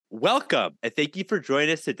Welcome, and thank you for joining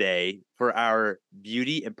us today for our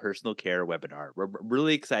beauty and personal care webinar. We're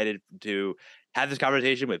really excited to have this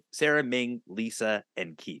conversation with Sarah, Ming, Lisa,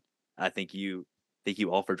 and Keith. Thank you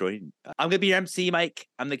all for joining. I'm going to be your MC, Mike.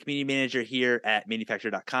 I'm the community manager here at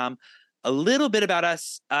Manufactured.com. A little bit about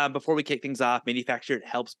us before we kick things off. Manufactured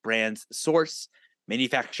helps brands source,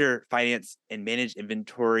 manufacture, finance, and manage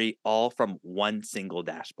inventory all from one single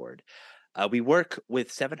dashboard. We work with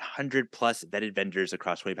 700 plus vetted vendors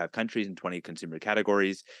across 25 countries and 20 consumer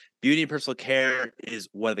categories. Beauty and personal care is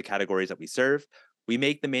one of the categories that we serve. We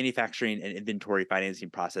make the manufacturing and inventory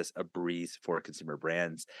financing process a breeze for consumer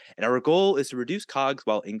brands. And our goal is to reduce COGS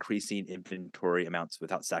while increasing inventory amounts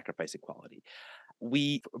without sacrificing quality.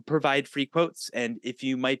 We provide free quotes, and if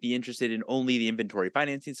you might be interested in only the inventory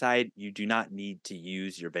financing side, you do not need to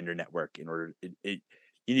use your vendor network in order.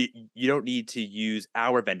 You don't need to use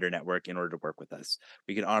our vendor network in order to work with us.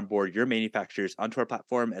 We can onboard your manufacturers onto our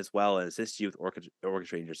platform as well as assist you with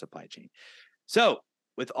orchestrating your supply chain. So,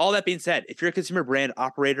 with all that being said, if you're a consumer brand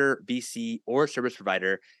operator, VC, or service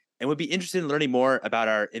provider, and would be interested in learning more about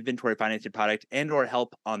our inventory financing product and or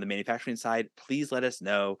help on the manufacturing side, please let us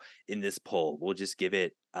know in this poll. We'll just give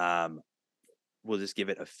it a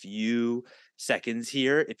few seconds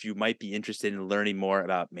here. If you might be interested in learning more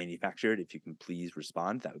about Manufactured, if you can please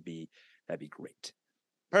respond, that'd be great.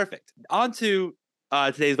 Perfect. On to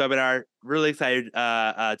today's webinar. Really excited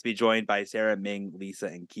to be joined by Sarah, Ming, Lisa,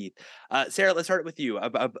 and Keith. Sarah, let's start with you.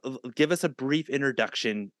 Give us a brief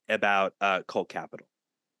introduction about Cult Capital.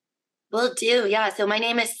 Will do. Yeah. So my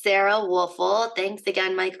name is Sarah Wolfel. Thanks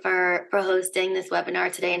again, Mike, for hosting this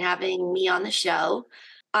webinar today and having me on the show.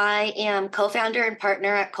 I am co-founder and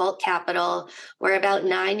partner at Cult Capital. We're about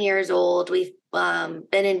 9 years old. We've been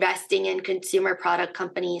investing in consumer product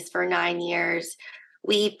companies for 9 years.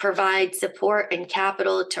 We provide support and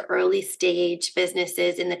capital to early stage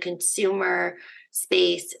businesses in the consumer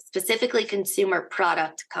space, specifically consumer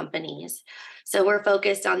product companies. So we're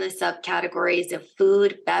focused on the subcategories of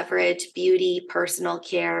food, beverage, beauty, personal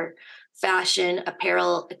care, fashion,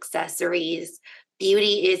 apparel, accessories.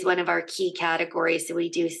 Beauty is one of our key categories, so we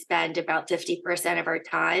do spend about 50% of our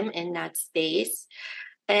time in that space.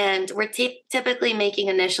 And we're typically making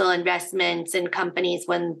initial investments in companies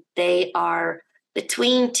when they are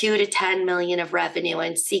between 2 to 10 million of revenue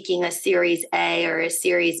and seeking a Series A or a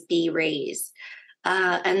Series B raise.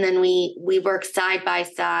 And then we work side by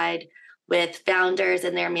side with founders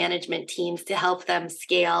and their management teams to help them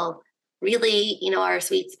scale. Really, our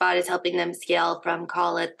sweet spot is helping them scale from,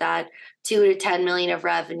 call it that, 2 to 10 million of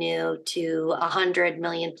revenue to 100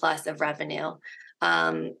 million plus of revenue.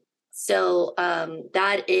 So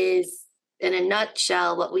that is, in a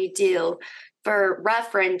nutshell, what we do. For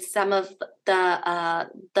reference, some of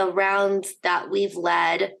the rounds that we've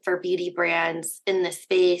led for beauty brands in the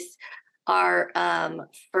space are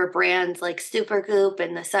for brands like Supergoop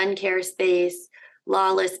in the sun care space,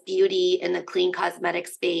 Lawless Beauty in the clean cosmetic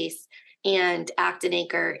space, and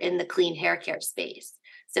Actinaker in the clean hair care space.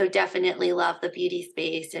 So definitely love the beauty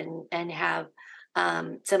space and have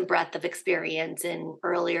some breadth of experience in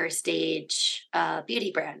earlier stage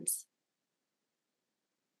beauty brands.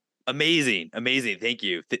 Amazing. Thank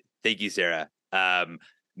you. Thank you, Sarah.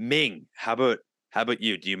 Ming, how about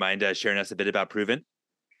you? Do you mind sharing us a bit about Proven?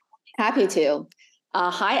 Happy to.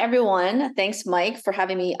 Hi, everyone. Thanks, Mike, for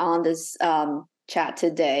having me on this chat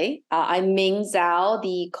today. I'm Ming Zhao,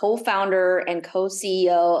 the co-founder and co-CEO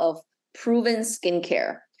of Proven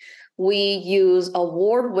Skincare. We use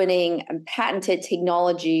award-winning and patented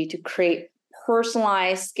technology to create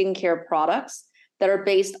personalized skincare products that are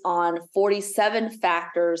based on 47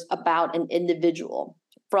 factors about an individual,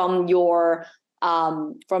 from your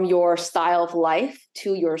style of life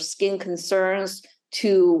to your skin concerns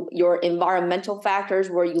to your environmental factors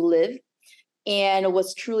where you live. And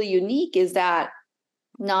what's truly unique is that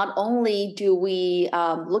not only do we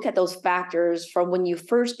look at those factors from when you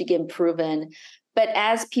first begin Proven, but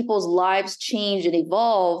as people's lives change and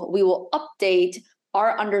evolve, we will update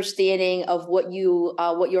our understanding of what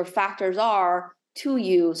your factors are to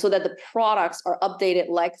you so that the products are updated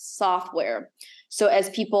like software. So as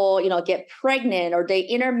people, get pregnant or they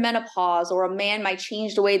enter menopause, or a man might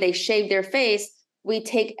change the way they shave their face, we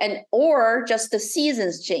take or just the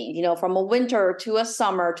seasons change, from a winter to a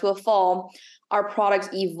summer to a fall, our products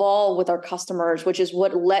evolve with our customers, which is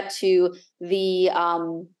what led to the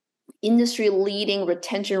industry leading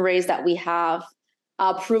retention rates that we have.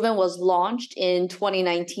 Proven was launched in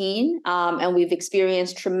 2019, and we've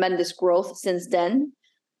experienced tremendous growth since then.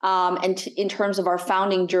 And in terms of our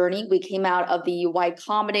founding journey, we came out of the Y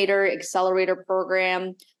Combinator Accelerator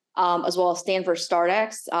program, as well as Stanford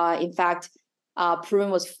StartX. In fact, Proven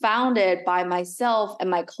was founded by myself and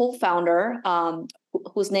my co-founder,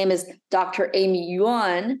 whose name is Dr. Amy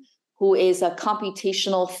Yuan, who is a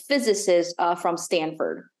computational physicist from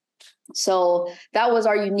Stanford. So that was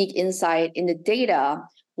our unique insight in the data,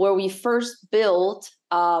 where we first built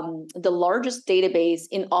the largest database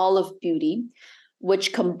in all of beauty,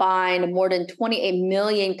 which combined more than 28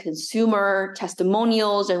 million consumer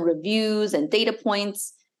testimonials and reviews and data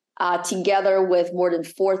points, together with more than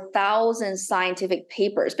 4,000 scientific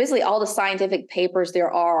papers, basically all the scientific papers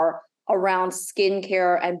there are around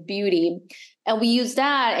skincare and beauty. And we use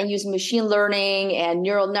that and use machine learning and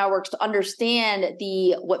neural networks to understand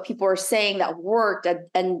what people are saying that worked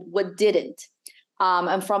and what didn't.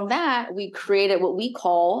 And from that, we created what we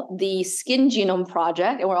call the Skin Genome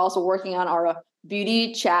Project. And we're also working on our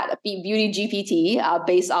beauty GPT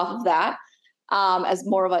based off of that. As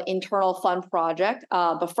more of an internal fun project.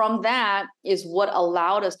 But from that is what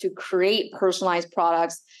allowed us to create personalized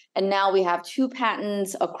products. And now we have 2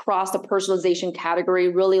 patents across the personalization category,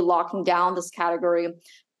 really locking down this category,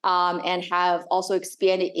 and have also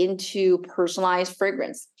expanded into personalized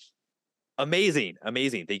fragrance. Amazing.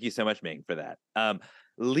 Thank you so much, Ming, for that.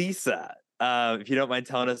 Lisa, if you don't mind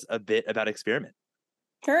telling us a bit about Experiment.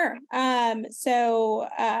 Sure. So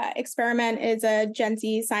Experiment is a Gen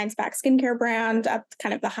Z science-backed skincare brand at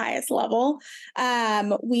kind of the highest level.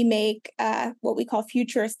 We make what we call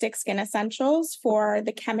futuristic skin essentials for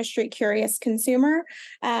the chemistry-curious consumer.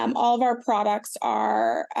 All of our products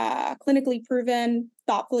are clinically proven,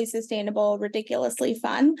 thoughtfully sustainable, ridiculously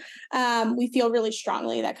fun. We feel really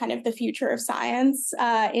strongly that kind of the future of science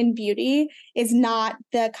in beauty is not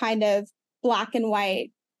the kind of black and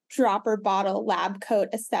white dropper bottle lab coat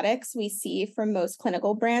aesthetics we see from most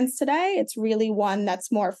clinical brands today. It's really one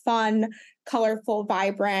that's more fun, colorful,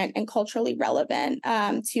 vibrant, and culturally relevant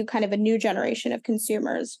to kind of a new generation of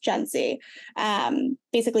consumers, Gen Z.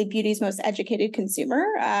 Basically, beauty's most educated consumer,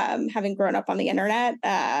 having grown up on the internet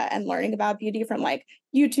and learning about beauty from like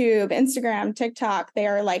YouTube, Instagram, TikTok. They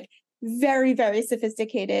are like very, very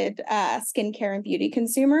sophisticated skincare and beauty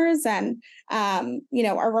consumers, and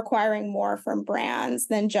are requiring more from brands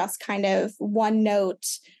than just kind of one note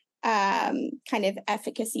kind of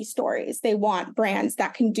efficacy stories. They want brands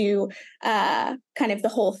that can do kind of the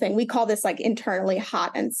whole thing. We call this like internally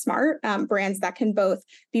hot and smart, brands that can both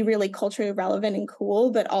be really culturally relevant and cool,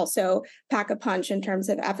 but also pack a punch in terms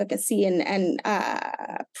of efficacy and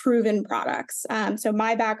proven products. So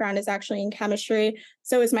my background is actually in chemistry.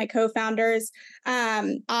 So is my co-founders.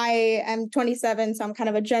 I am 27, so I'm kind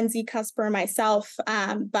of a Gen Z cusper myself,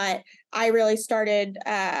 but I really started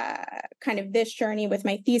kind of this journey with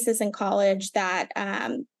my thesis in college that,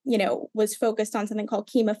 was focused on something called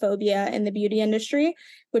chemophobia in the beauty industry,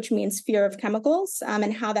 which means fear of chemicals,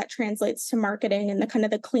 and how that translates to marketing and the kind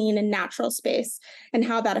of the clean and natural space and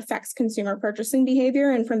how that affects consumer purchasing behavior.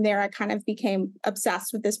 And from there, I kind of became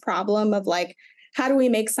obsessed with this problem of like, how do we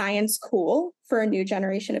make science cool for a new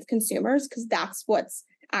generation of consumers? Because that's what's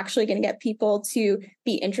actually going to get people to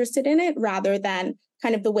be interested in it rather than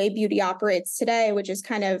kind of the way beauty operates today, which is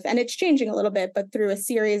kind of, and it's changing a little bit, but through a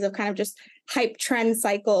series of kind of just hype trend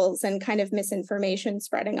cycles and kind of misinformation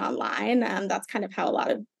spreading online. That's kind of how a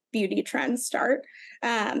lot of beauty trends start.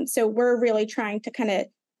 So we're really trying to kind of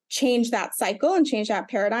change that cycle and change that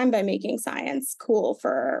paradigm by making science cool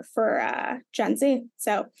for Gen Z.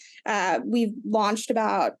 So we've launched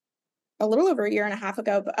about a little over a year and a half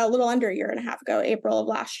ago, a little under a year and a half ago, April of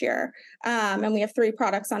last year. And we have 3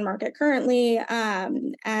 products on market currently.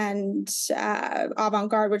 And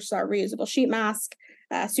Avant-Garde, which is our reusable sheet mask,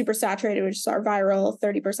 Super Saturated, which is our viral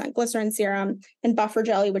 30% glycerin serum, and Buffer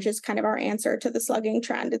Jelly, which is kind of our answer to the slugging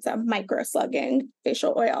trend. It's a micro slugging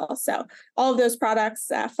facial oil. So all of those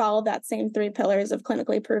products follow that same 3 pillars of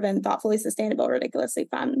clinically proven, thoughtfully sustainable, ridiculously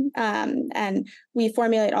fun. And we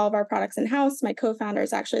formulate all of our products in-house. My co-founder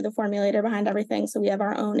is actually the formulator behind everything. So we have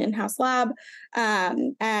our own in-house lab,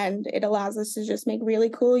 and it allows us to just make really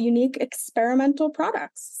cool, unique, experimental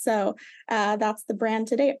products. So that's the brand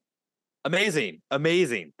today. Amazing.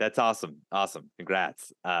 That's awesome.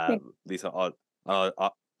 Congrats, Lisa, on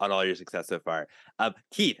all your success so far.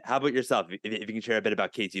 Keith, how about yourself? If you can share a bit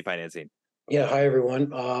about K2 financing. Yeah, hi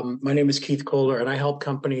everyone. My name is Keith Kohler, and I help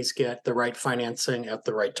companies get the right financing at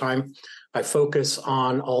the right time. I focus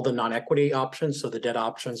on all the non-equity options, so the debt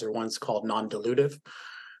options are ones called non-dilutive.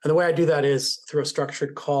 And the way I do that is through a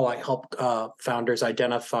structured call. I help founders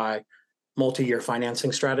identify multi-year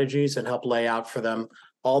financing strategies and help lay out for them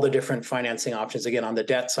all the different financing options, again, on the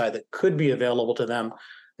debt side that could be available to them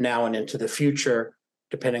now and into the future,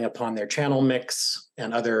 depending upon their channel mix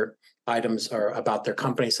and other items are about their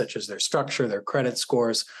company, such as their structure, their credit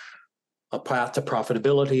scores, a path to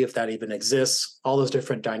profitability, if that even exists. All those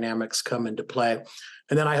different dynamics come into play.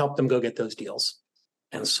 And then I help them go get those deals.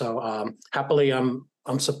 And so happily, I'm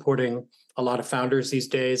supporting a lot of founders these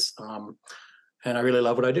days. And I really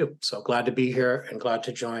love what I do. So glad to be here and glad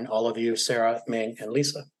to join all of you, Sarah, Ming, and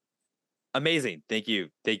Lisa. Amazing. Thank you.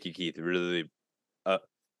 Thank you, Keith. Really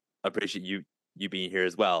appreciate you being here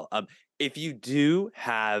as well. If you do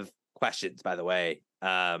have questions, by the way,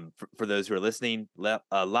 for those who are listening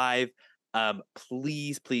live,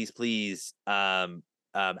 please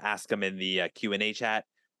ask them in the Q&A chat,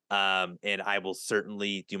 and I will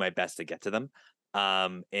certainly do my best to get to them.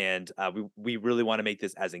 We really want to make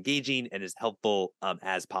this as engaging and as helpful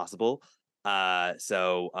as possible.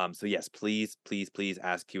 So yes, please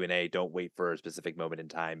ask Q&A. Don't wait for a specific moment in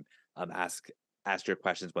time. Ask your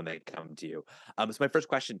questions when they come to you. So my first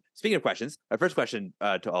question, speaking of questions, my first question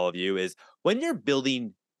to all of you is, when you're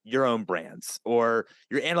building your own brands, or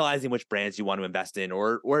you're analyzing which brands you want to invest in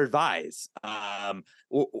or advise,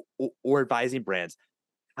 or advising brands,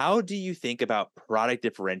 how do you think about product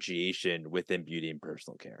differentiation within beauty and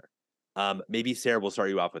personal care? Maybe Sarah, we'll start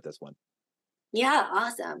you off with this one. Yeah,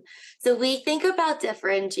 awesome. So we think about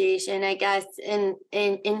differentiation, I guess, in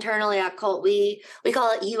internally at Cult, we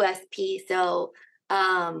call it USP. So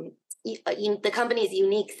the company's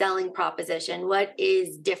unique selling proposition. What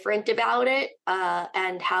is different about it,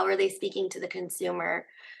 and how are they speaking to the consumer?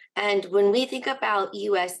 And when we think about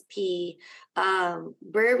USP,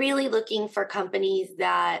 we're really looking for companies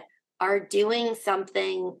that are doing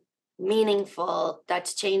something meaningful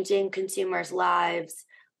that's changing consumers' lives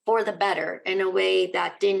for the better in a way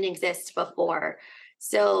that didn't exist before.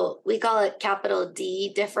 So we call it capital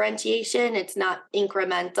D differentiation. It's not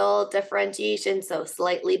incremental differentiation. So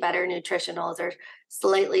slightly better nutritionals or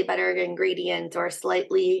slightly better ingredients or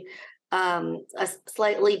slightly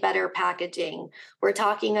better packaging. We're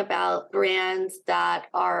talking about brands that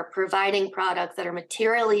are providing products that are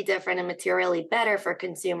materially different and materially better for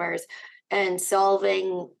consumers and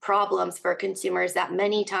solving problems for consumers that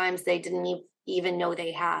many times they didn't even know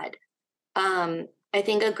they had. I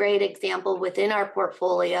think a great example within our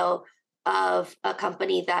portfolio of a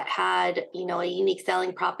company that had, a unique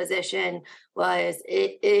selling proposition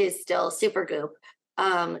is still Supergoop.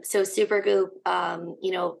 So Supergoop,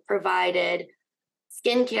 provided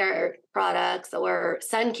skincare products or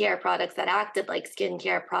sun care products that acted like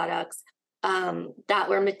skincare products that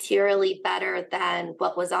were materially better than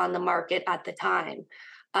what was on the market at the time.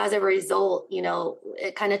 As a result,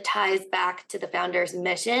 it kind of ties back to the founder's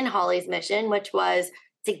mission, Holly's mission, which was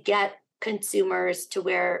to get consumers to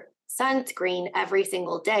wear sunscreen every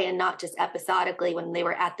single day and not just episodically when they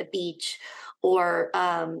were at the beach or,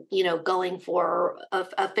 going for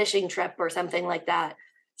a fishing trip or something like that.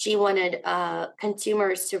 She wanted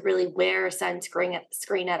consumers to really wear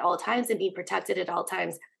sunscreen at all times and be protected at all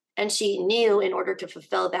times. And she knew in order to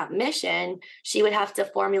fulfill that mission, she would have to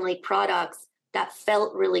formulate products that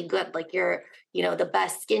felt really good, like the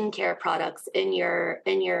best skincare products in your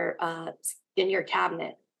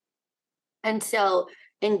cabinet. And so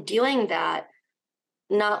in doing that,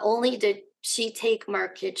 not only did she take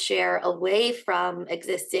market share away from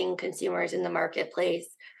existing consumers in the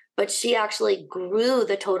marketplace, but she actually grew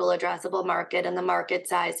the total addressable market and the market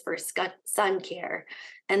size for sun care.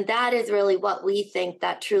 And that is really what we think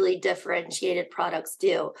that truly differentiated products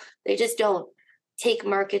do. They just don't take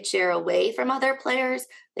market share away from other players.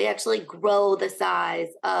 They actually grow the size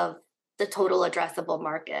of the total addressable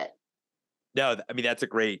market. No, I mean, that's a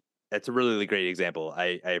really great example.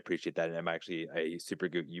 I appreciate that. And I'm actually a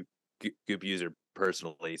Supergoop Goop user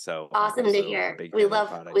personally. So awesome to hear. We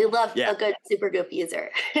love a good Supergoop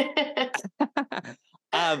user.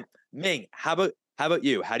 Ming, how about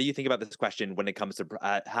you? How do you think about this question when it comes to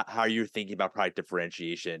how you're thinking about product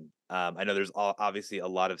differentiation? I know there's obviously a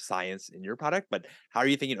lot of science in your product, but how are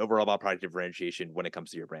you thinking overall about product differentiation when it comes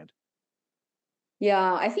to your brand?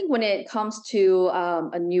 Yeah, I think when it comes to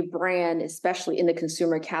a new brand, especially in the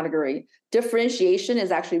consumer category, differentiation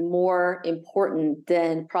is actually more important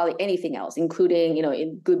than probably anything else, including,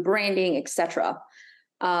 in good branding, et cetera.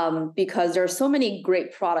 Because there are so many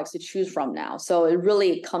great products to choose from now. So it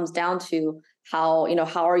really comes down to how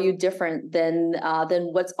are you different than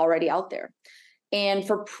what's already out there. And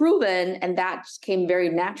for Proven, and that came very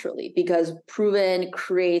naturally because Proven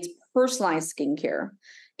creates personalized skincare.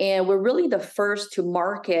 And we're really the first to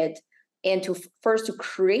market and first to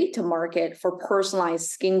create a market for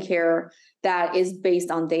personalized skincare that is based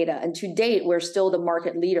on data. And to date, we're still the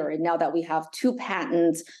market leader. And now that we have 2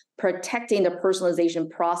 patents protecting the personalization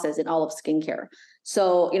process in all of skincare.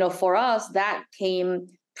 So, for us,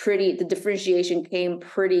 the differentiation came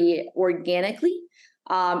pretty organically.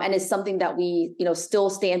 And it's something that we, still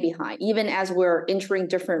stand behind, even as we're entering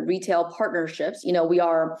different retail partnerships. We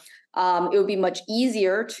are. It would be much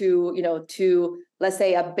easier to let's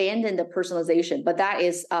say abandon the personalization, but that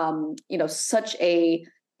is, such a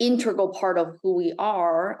integral part of who we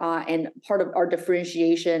are and part of our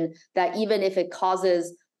differentiation that even if it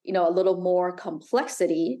causes, a little more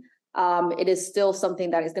complexity, it is still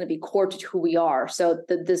something that is going to be core to who we are. So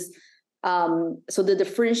the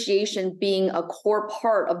differentiation being a core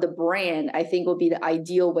part of the brand, I think would be the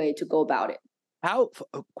ideal way to go about it. A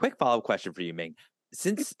quick follow-up question for you, Ming.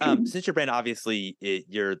 Since your brand obviously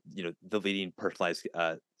you're the leading personalized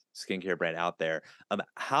skincare brand out there,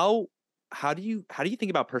 how do you think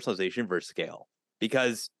about personalization versus scale?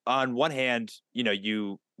 Because on one hand,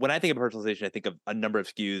 when I think of personalization, I think of a number of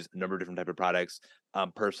SKUs, a number of different type of products,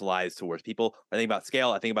 personalized towards people. When I think about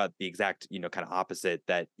scale, I think about the exact, kind of opposite,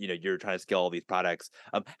 that, you're trying to scale all these products.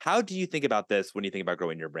 How do you think about this when you think about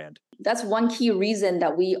growing your brand? That's one key reason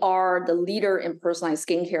that we are the leader in personalized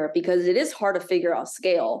skincare, because it is hard to figure out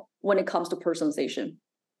scale when it comes to personalization.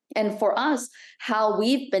 And for us, how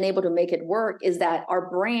we've been able to make it work is that our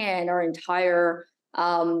brand, our entire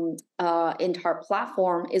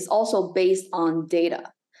platform is also based on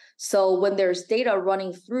data. So when there's data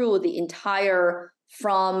running through the entire,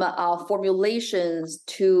 from formulations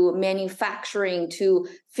to manufacturing to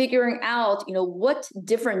figuring out, what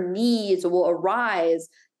different needs will arise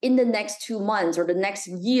in the next 2 months or the next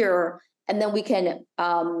year, and then we can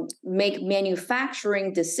make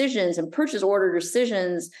manufacturing decisions and purchase order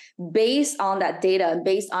decisions based on that data and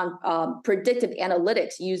based on predictive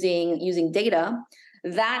analytics using data.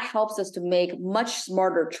 That helps us to make much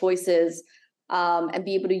smarter choices and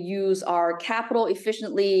be able to use our capital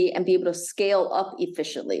efficiently and be able to scale up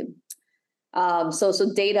efficiently.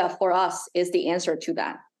 So data for us is the answer to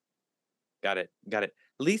that. Got it.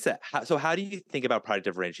 Lisa, how do you think about product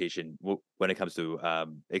differentiation when it comes to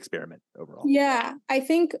Experiment overall? Yeah, I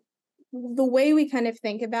think the way we kind of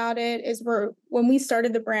think about it is when we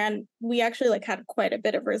started the brand, we actually had quite a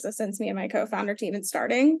bit of resistance, me and my co-founder, to even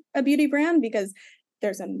starting a beauty brand, because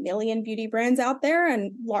there's a million beauty brands out there,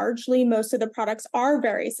 and largely most of the products are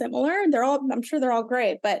very similar. I'm sure they're all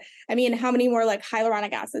great, but I mean, how many more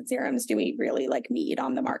hyaluronic acid serums do we really need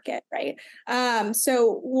on the market, right?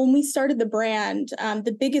 So when we started the brand,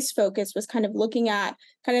 the biggest focus was kind of looking at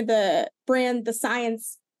kind of the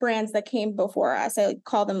science brands that came before us. I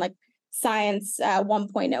call them science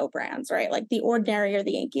 1.0 brands, right? Like The Ordinary or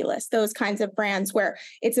the Yankee List, those kinds of brands where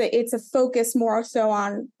it's a focus more so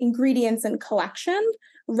on ingredients and collection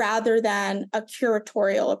rather than a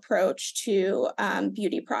curatorial approach to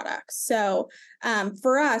beauty products. So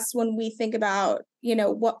for us, when we think about,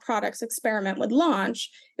 what products Experiment would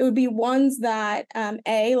launch, it would be ones that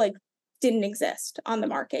didn't exist on the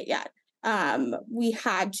market yet. We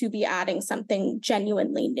had to be adding something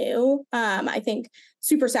genuinely new. I think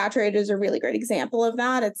Super Saturated is a really great example of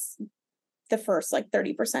that. It's the first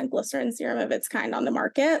 30% glycerin serum of its kind on the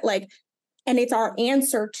market. And it's our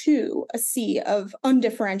answer to a sea of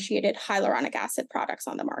undifferentiated hyaluronic acid products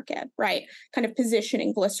on the market, right? Kind of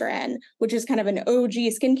positioning glycerin, which is kind of an OG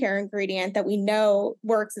skincare ingredient that we know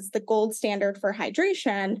works as the gold standard for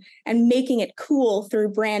hydration, and making it cool through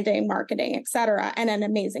branding, marketing, et cetera, and an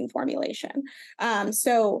amazing formulation.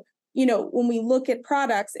 So when we look at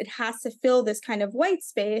products, it has to fill this kind of white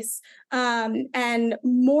space. And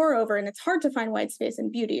moreover, and it's hard to find white space in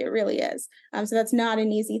beauty, it really is. So that's not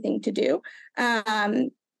an easy thing to do.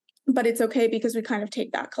 But it's okay, because we kind of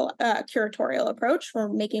take that curatorial approach for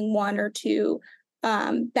making one or two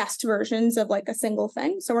best versions of a single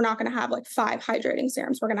thing. So we're not going to have 5 hydrating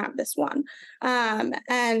serums. We're going to have this one.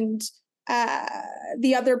 And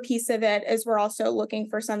the other piece of it is we're also looking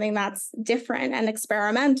for something that's different and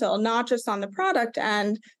experimental, not just on the product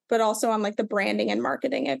end, but also on the branding and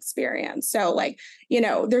marketing experience. So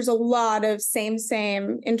there's a lot of same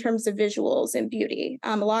in terms of visuals in beauty,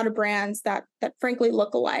 a lot of brands that frankly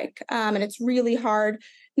look alike. And it's really hard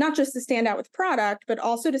not just to stand out with product, but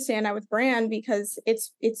also to stand out with brand, because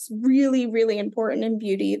it's really, really important in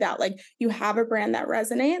beauty that you have a brand that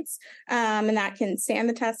resonates and that can stand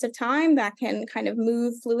the test of time, that can kind of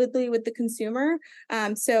move fluidly with the consumer.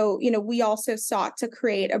 So we also sought to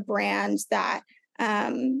create a brand that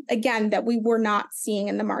again, that we were not seeing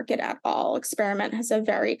in the market at all. Experiment has a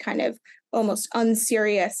very kind of almost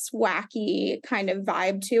unserious, wacky kind of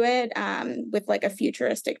vibe to it, with a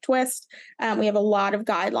futuristic twist. We have a lot of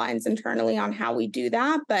guidelines internally on how we do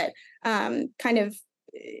that, but kind of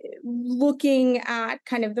looking at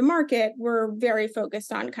kind of the market, we're very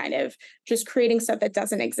focused on kind of just creating stuff that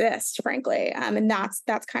doesn't exist, frankly. And that's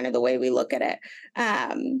kind of the way we look at it.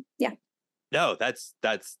 Yeah. No, that's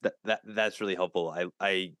really helpful.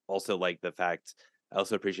 I also like the fact. I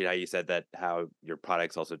also appreciate how you said that how your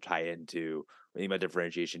products also tie into when you think about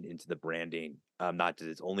differentiation into the branding. Not that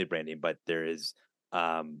it's only branding, but there is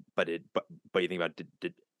but you think about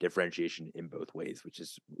differentiation in both ways, which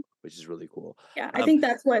is really cool. Yeah, I think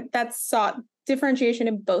that's sought. Differentiation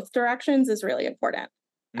in both directions is really important.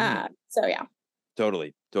 Mhm. So yeah.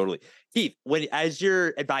 Totally, totally. Keith, when as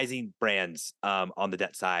you're advising brands on the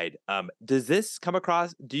debt side,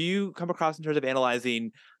 do you come across in terms of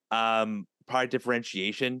analyzing product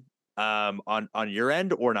differentiation on your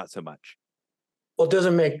end or not so much? Well,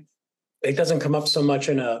 it doesn't come up so much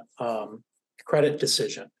in a credit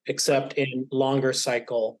decision, except in longer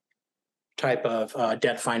cycle type of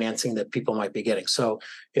debt financing that people might be getting. So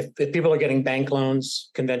if people are getting bank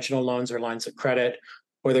loans, conventional loans or lines of credit,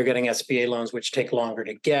 or they're getting SBA loans, which take longer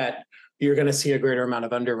to get, you're going to see a greater amount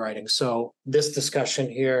of underwriting. So this discussion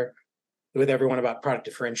here with everyone about product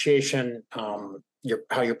differentiation, how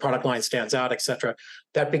your product line stands out, et cetera,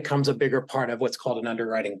 that becomes a bigger part of what's called an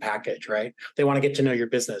underwriting package, right? They want to get to know your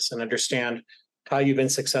business and understand how you've been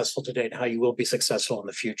successful to date and how you will be successful in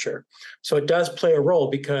the future. So it does play a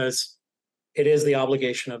role because it is the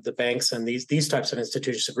obligation of the banks and these types of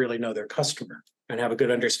institutions to really know their customer and have a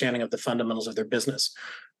good understanding of the fundamentals of their business.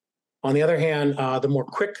 On the other hand, the more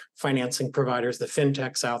quick financing providers, the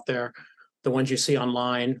fintechs out there, the ones you see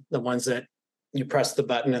online, the ones that you press the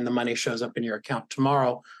button and the money shows up in your account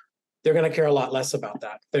tomorrow, they're going to care a lot less about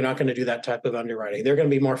that. They're not going to do that type of underwriting. They're going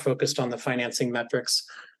to be more focused on the financing metrics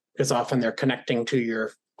because often they're connecting to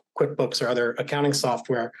your QuickBooks or other accounting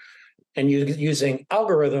software and using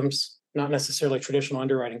algorithms, not necessarily traditional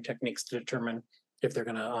underwriting techniques, to determine if they're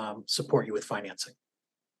going to support you with financing.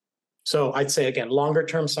 So I'd say, again, longer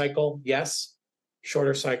term cycle, yes.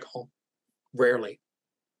 Shorter cycle, rarely.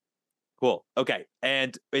 Cool. Okay.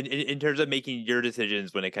 And in terms of making your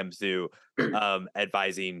decisions when it comes to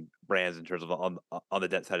advising brands in terms of on the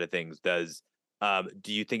debt side of things,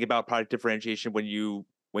 do you think about product differentiation when you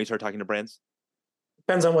start talking to brands?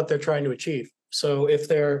 Depends on what they're trying to achieve. So if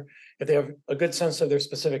they have a good sense of their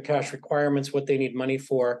specific cash requirements, what they need money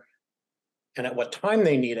for, and at what time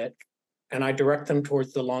they need it, and I direct them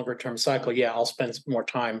towards the longer term cycle, yeah, I'll spend more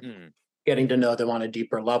time getting to know them on a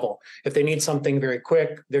deeper level. If they need something very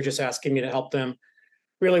quick, they're just asking me to help them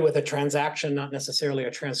really with a transaction, not necessarily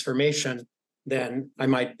a transformation, then I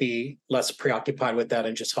might be less preoccupied with that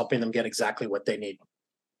and just helping them get exactly what they need.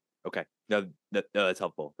 Okay. No, that's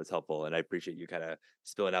helpful. That's helpful. And I appreciate you kind of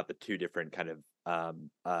spilling out the two different kind of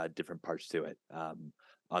different parts to it.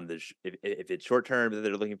 On the if it's short term that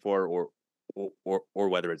they're looking for or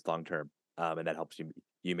whether it's long term. And that helps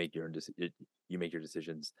you make your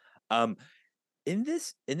decisions. In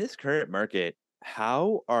this current market,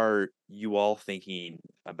 how are you all thinking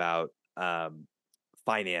about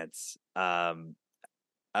finance?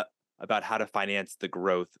 About how to finance the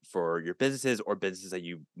growth for your businesses or businesses that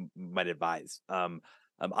you might advise.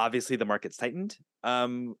 Obviously, the market's tightened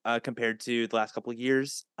compared to the last couple of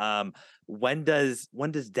years. When does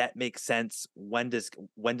debt make sense? When does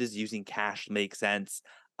using cash make sense?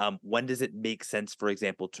 When does it make sense, for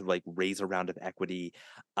example, to like raise a round of equity?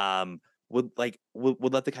 Would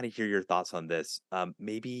love to kind of hear your thoughts on this.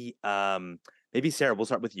 Maybe Sarah, we'll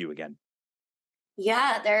start with you again.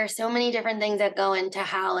 Yeah, there are so many different things that go into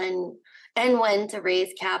how and when to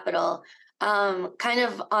raise capital. Kind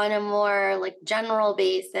of on a more like general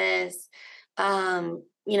basis,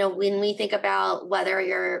 when we think about whether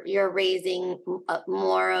you're raising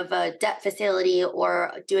more of a debt facility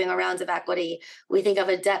or doing a rounds of equity, we think of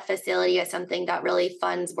a debt facility as something that really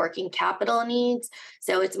funds working capital needs.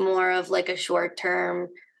 So it's more of like a short term.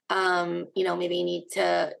 Maybe you need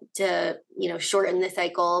to shorten the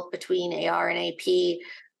cycle between AR and AP.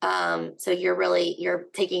 So you're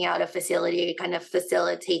taking out a facility to kind of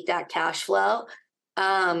facilitate that cash flow.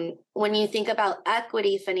 When you think about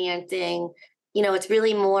equity financing, it's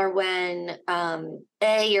really more when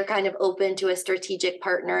you're kind of open to a strategic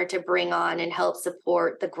partner to bring on and help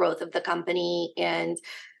support the growth of the company and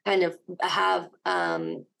kind of have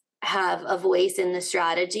a voice in the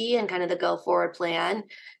strategy and kind of the go forward plan.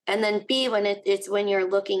 And then B, when it's when you're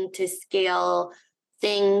looking to scale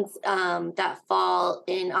things that fall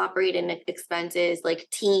in operating expenses like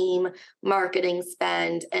team, marketing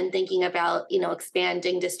spend, and thinking about,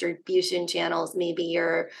 expanding distribution channels. Maybe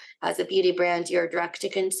you're, as a beauty brand, you're direct to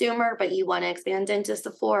consumer, but you want to expand into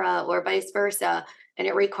Sephora or vice versa. And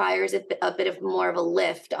it requires a bit of more of a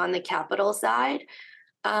lift on the capital side.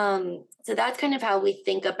 So that's kind of how we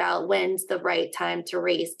think about when's the right time to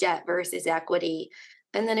raise debt versus equity.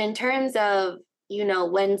 And then in terms of,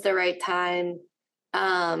 when's the right time,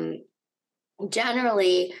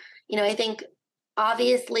 generally, I think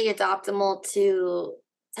obviously it's optimal to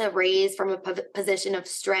raise from a position of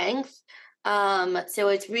strength. So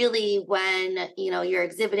it's really when, you're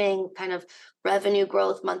exhibiting kind of revenue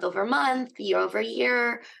growth month over month, year over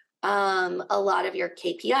year. A lot of your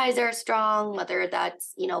KPIs are strong, whether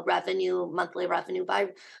that's, monthly revenue by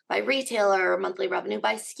retailer, or monthly revenue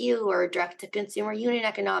by SKU, or direct to consumer unit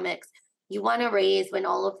economics. You want to raise when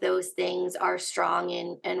all of those things are strong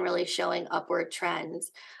and really showing upward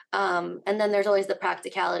trends. And then there's always the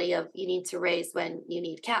practicality of you need to raise when you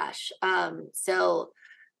need cash. So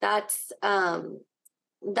that's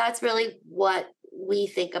really what we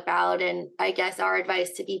think about. And I guess our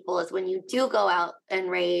advice to people is when you do go out and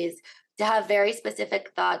raise, to have very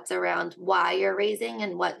specific thoughts around why you're raising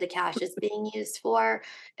and what the cash is being used for,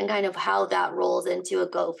 and kind of how that rolls into a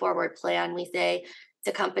go forward plan. We say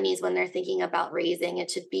to companies when they're thinking about raising,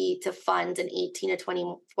 it should be to fund an 18 to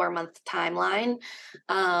 24 month timeline.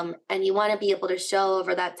 And you want to be able to show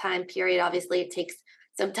over that time period. Obviously, it takes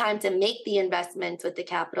some time to make the investments with the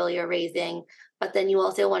capital you're raising, but then you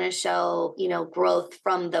also want to show, growth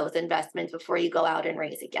from those investments before you go out and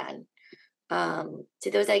raise again. So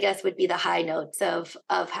those, I guess, would be the high notes of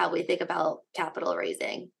how we think about capital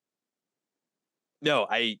raising. No,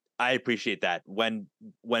 I appreciate that. When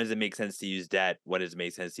does it make sense to use debt? When does it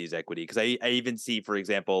make sense to use equity? Because I even see, for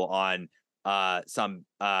example, on some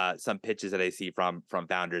pitches that I see from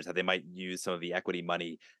founders, how they might use some of the equity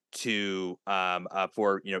money to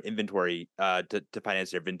for inventory to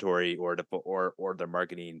finance their inventory or their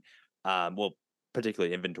marketing,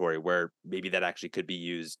 particularly inventory, where maybe that actually could be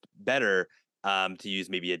used better to use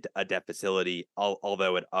maybe a debt facility,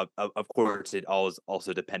 although it of course it all is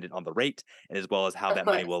also dependent on the rate and as well as how that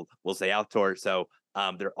money will stay out to. So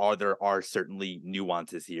there are certainly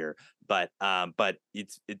nuances here, but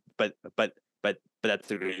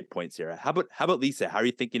that's a great point, Sarah. How about Lisa? How are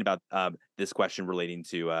you thinking about this question relating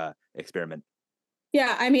to Experiment?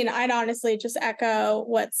 Yeah, I mean, I'd honestly just echo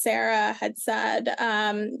what Sarah had said.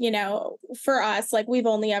 For us, like, we've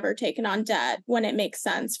only ever taken on debt when it makes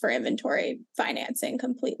sense for inventory financing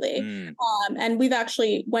completely. And we've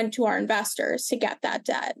actually went to our investors to get that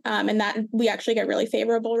debt. And that we actually get really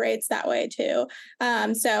favorable rates that way too.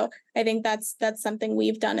 So I think that's something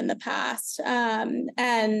we've done in the past.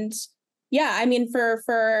 And yeah, I mean,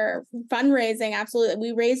 for fundraising, absolutely.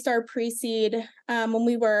 We raised our pre-seed when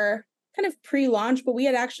we were kind of pre-launch, but we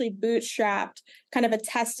had actually bootstrapped kind of a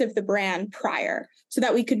test of the brand prior so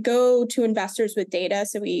that we could go to investors with data.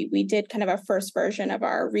 So we did kind of a first version of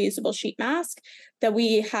our reusable sheet mask that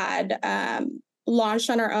we had launched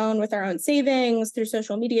on our own with our own savings through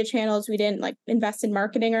social media channels. We didn't like invest in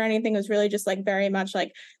marketing or anything. It was really just like very much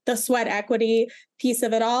like the sweat equity piece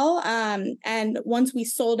of it all. And once we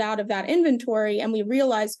sold out of that inventory and we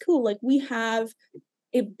realized, cool, like we have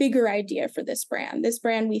a bigger idea for this brand. This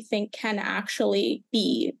brand we think can actually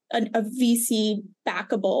be a VC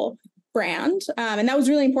backable brand. And that was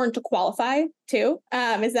really important to qualify too.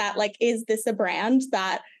 Is this a brand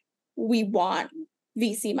that we want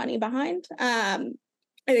VC money behind? I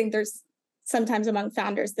think there's sometimes among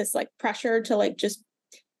founders this like pressure to like just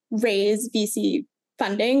raise VC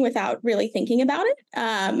funding without really thinking about it.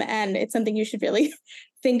 And it's something you should really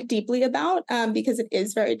think deeply about because it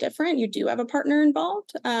is very different. You do have a partner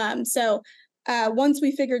involved. So once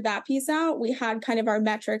we figured that piece out, we had kind of our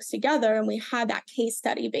metrics together and we had that case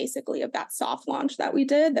study basically of that soft launch that we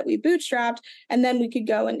did, that we bootstrapped, and then we could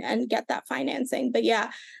go and get that financing. But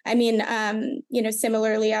yeah, I mean,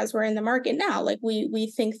 similarly as we're in the market now, like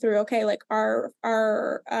we think through, okay, like are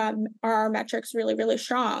our metrics really, really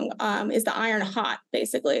strong? Is the iron hot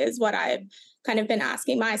basically is what I've kind of been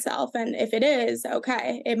asking myself. And if it is,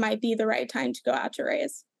 okay, it might be the right time to go out to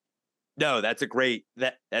raise. No, that's a great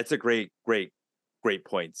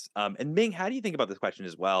points. And Ming, how do you think about this question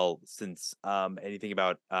as well? Since anything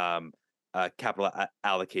about capital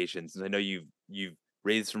allocations? Since I know you've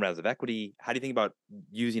raised some rounds of equity, how do you think about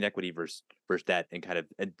using equity versus debt, and kind of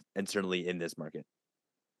and certainly in this market?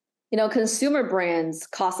 Consumer brands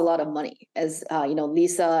cost a lot of money, as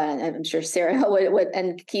Lisa and I'm sure Sarah would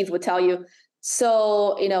and Keith would tell you.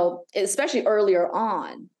 So especially earlier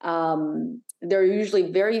on, there are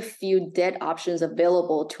usually very few debt options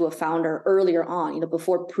available to a founder earlier on,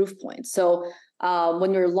 before proof points. So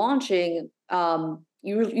when you're launching,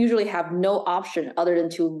 you usually have no option other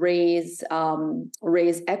than to raise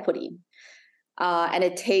equity. And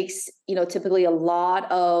it takes, typically a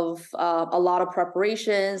lot of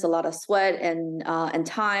preparations, a lot of sweat and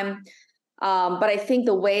time. But I think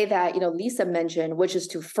the way that, Lisa mentioned, which is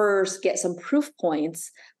to first get some proof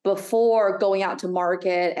points before going out to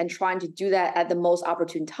market and trying to do that at the most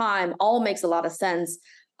opportune time, all makes a lot of sense.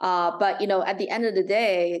 But at the end of the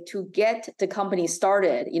day, to get the company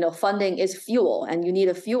started, funding is fuel, and you need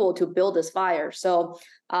a fuel to build this fire. So,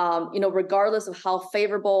 regardless of how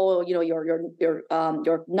favorable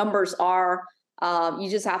your numbers are, you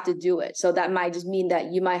just have to do it. So that might just mean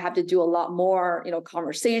that you might have to do a lot more,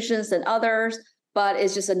 conversations than others, but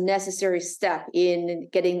it's just a necessary step in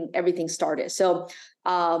getting everything started. So,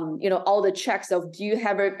 all the checks of, do you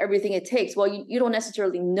have everything it takes? Well, you don't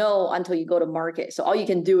necessarily know until you go to market. So all you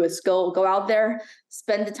can do is go out there,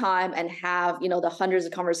 spend the time, and have, the hundreds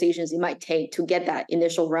of conversations it might take to get that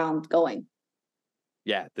initial round going.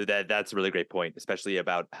 Yeah, that's a really great point, especially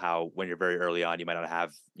about how when you're very early on, you might not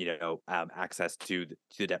have access to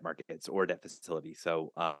the debt markets or debt facility.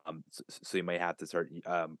 So so you might have to start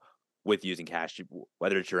with using cash,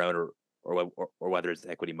 whether it's your own or whether it's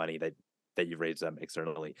equity money that you've raised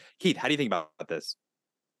externally. Keith, how do you think about this?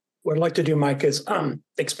 What I'd like to do, Mike, is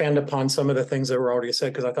expand upon some of the things that were already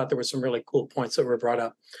said, because I thought there were some really cool points that were brought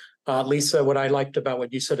up. Lisa, what I liked about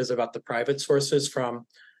what you said is about the private sources from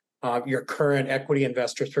your current equity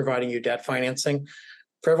investors providing you debt financing.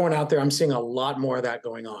 For everyone out there, I'm seeing a lot more of that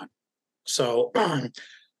going on. So,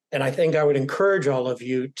 and I think I would encourage all of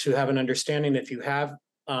you to have an understanding, if you have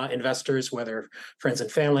investors, whether friends and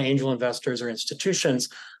family, angel investors, or institutions,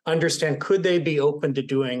 understand, could they be open to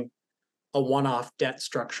doing a one-off debt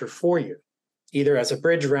structure for you, either as a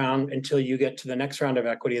bridge round until you get to the next round of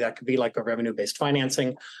equity. That could be like a revenue-based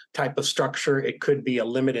financing type of structure. It could be a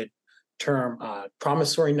limited term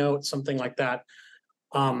promissory note, something like that.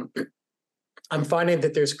 I'm finding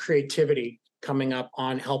that there's creativity coming up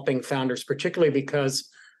on helping founders, particularly because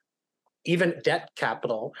even debt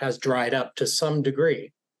capital has dried up to some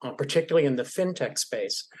degree, particularly in the fintech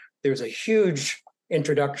space. There's a huge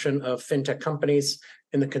introduction of fintech companies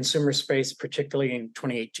in the consumer space, particularly in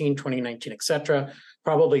 2018, 2019, et cetera.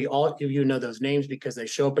 Probably all of you know those names because they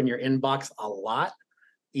show up in your inbox a lot,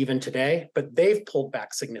 even today, but they've pulled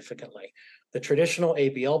back significantly. The traditional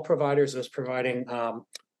ABL providers, those providing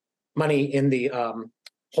money in the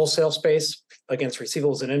wholesale space against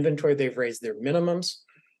receivables and inventory, they've raised their minimums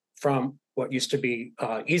from what used to be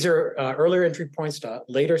earlier entry points to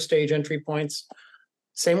later stage entry points.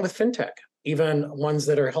 Same with fintech, even ones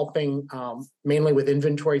that are helping mainly with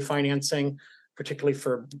inventory financing, particularly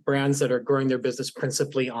for brands that are growing their business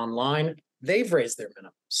principally online, they've raised their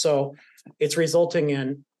minimum. So it's resulting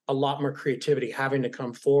in a lot more creativity having to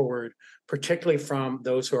come forward, particularly from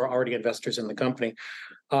those who are already investors in the company.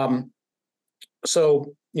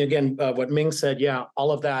 So again, what Ming said, yeah,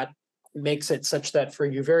 all of that makes it such that for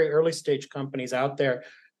you very early stage companies out there,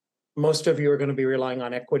 most of you are going to be relying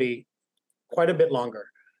on equity quite a bit longer.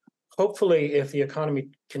 Hopefully, if the economy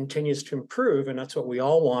continues to improve, and that's what we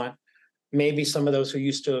all want, maybe some of those who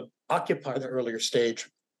used to occupy the earlier stage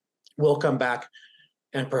will come back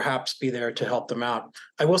and perhaps be there to help them out.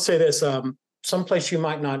 I will say this, someplace you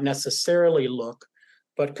might not necessarily look,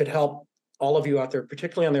 but could help all of you out there,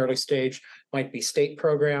 particularly on the early stage, might be state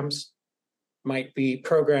programs, might be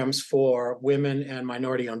programs for women and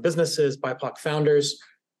minority-owned businesses, BIPOC founders.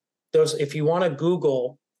 Those, if you want to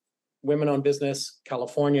Google women-owned business,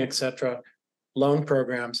 California, et cetera, loan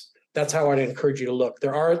programs, that's how I'd encourage you to look.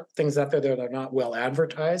 There are things out there that are not well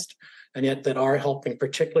advertised, and yet that are helping,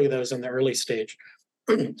 particularly those in the early stage.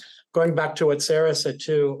 Going back to what Sarah said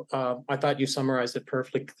too, I thought you summarized it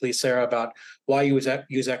perfectly, Sarah, about why you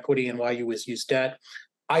use equity and why you use debt.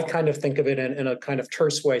 I kind of think of it in a kind of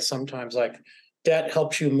terse way sometimes, like debt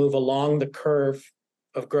helps you move along the curve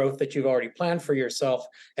of growth that you've already planned for yourself.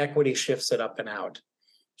 Equity shifts it up and out.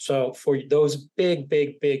 So for those big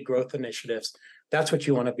growth initiatives, that's what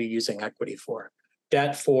you want to be using equity for.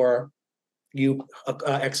 Debt for you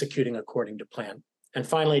executing according to plan. And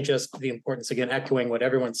finally, just the importance, again, echoing what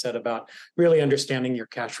everyone said about really understanding your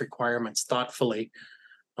cash requirements thoughtfully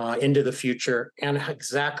into the future and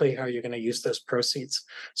exactly how you're going to use those proceeds.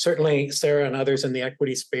 Certainly, Sarah and others in the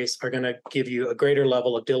equity space are going to give you a greater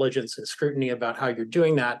level of diligence and scrutiny about how you're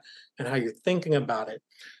doing that and how you're thinking about it.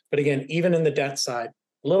 But again, even in the debt side,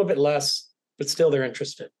 a little bit less, but still they're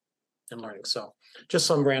interested in learning. So just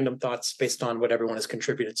some random thoughts based on what everyone has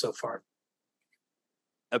contributed so far.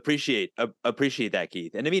 Appreciate that,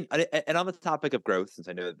 Keith. And I mean, and on the topic of growth, since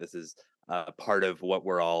I know that this is part of what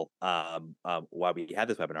we're all why we had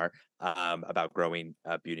this webinar about growing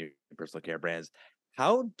beauty and personal care brands.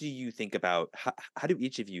 How do you think about how do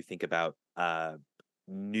each of you think about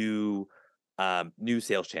new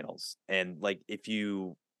sales channels? And like, if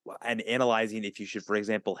you and analyzing if you should, for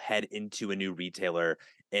example, head into a new retailer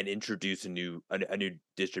and introduce a new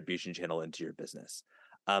distribution channel into your business.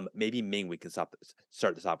 Maybe Ming, we can start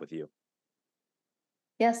this off with you.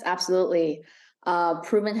 Yes, absolutely.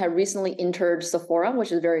 Proven had recently entered Sephora,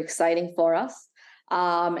 which is very exciting for us.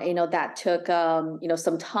 That took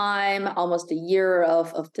some time, almost a year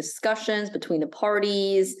of discussions between the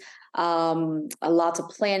parties, lots of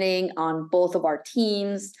planning on both of our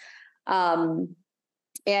teams.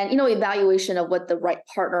 And evaluation of what the right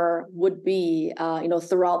partner would be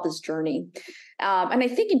throughout this journey. And I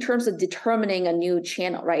think in terms of determining a new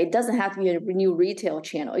channel, right, it doesn't have to be a new retail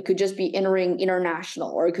channel. It could just be entering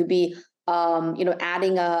international, or it could be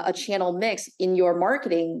adding a channel mix in your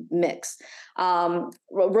marketing mix.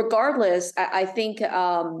 Regardless, I think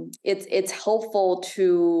it's helpful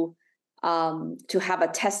to have a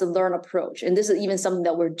test and learn approach. And this is even something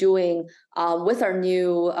that we're doing with our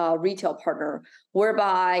new retail partner,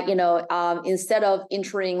 whereby, instead of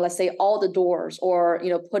entering, let's say, all the doors, or,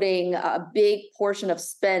 putting a big portion of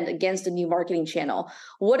spend against a new marketing channel,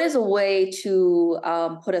 what is a way to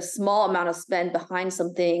put a small amount of spend behind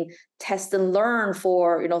something, test and learn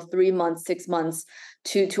for, 3 months, 6 months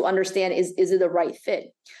to understand, is it the right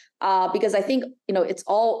fit? Because I think, it's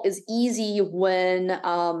all is easy when,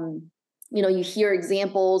 you hear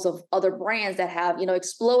examples of other brands that have,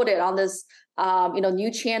 exploded on this,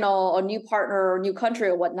 new channel or new partner or new country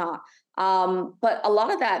or whatnot. But a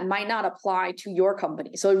lot of that might not apply to your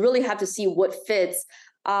company. So you really have to see what fits.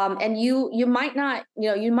 And you might not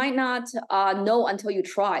know until you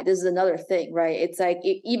try. This is another thing, right? It's like,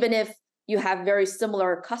 even if you have very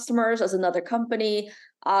similar customers as another company,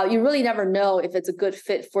 you really never know if it's a good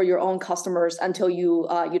fit for your own customers until you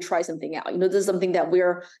try something out. This is something that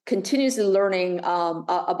we're continuously learning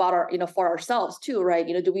about our, for ourselves too, right?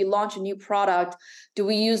 Do we launch a new product? Do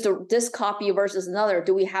we use this copy versus another?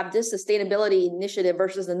 Do we have this sustainability initiative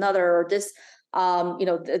versus another? Or this,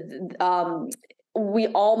 we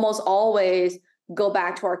almost always go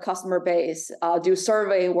back to our customer base, do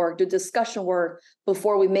survey work, do discussion work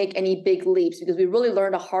before we make any big leaps, because we really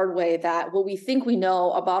learned the hard way that what we think we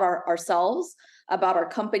know about ourselves, about our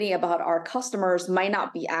company, about our customers might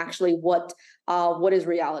not be actually what is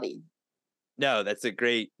reality. No, that's a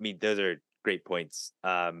great. I mean, those are great points.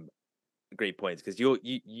 Great points, because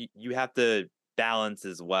you have to balance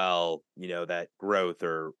as well. That growth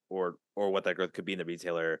or what that growth could be in the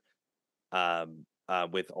retailer,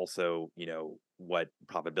 with also what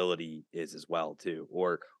profitability is as well too,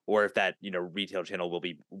 or if that retail channel will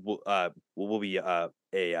be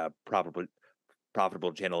a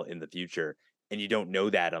profitable channel in the future, and you don't know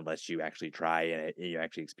that unless you actually try and you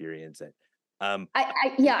actually experience it.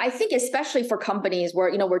 I think especially for companies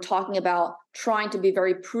where we're talking about trying to be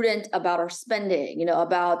very prudent about our spending,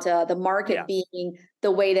 about the market being the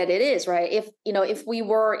way that it is, right? If we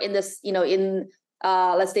were in this,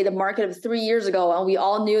 let's say the market of 3 years ago, and we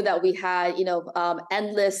all knew that we had,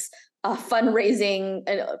 endless fundraising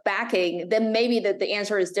backing, then maybe the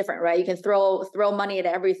answer is different, right? You can throw money at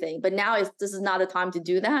everything, but now this is not the time to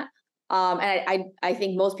do that. And I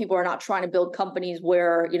think most people are not trying to build companies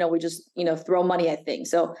where, we just, throw money at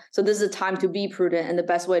things. So this is a time to be prudent. And the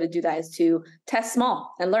best way to do that is to test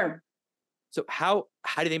small and learn. So how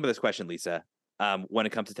do you think about this question, Lisa? When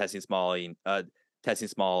it comes to testing small,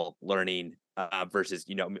 learning, versus,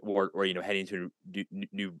 or heading to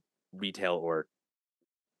new retail or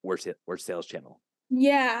sales channel?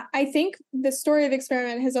 Yeah, I think the story of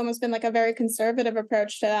Experiment has almost been like a very conservative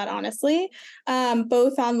approach to that, honestly,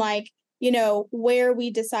 both on where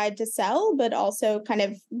we decide to sell, but also kind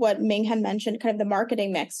of what Ming had mentioned, kind of the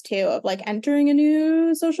marketing mix too, of entering a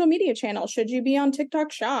new social media channel. Should you be on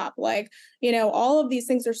TikTok Shop? All of these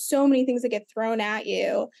things, there's so many things that get thrown at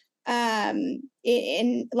you.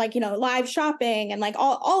 In live shopping and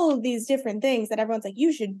all of these different things that everyone's like,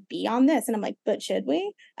 you should be on this. And I'm like, but should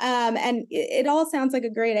we? And it all sounds like a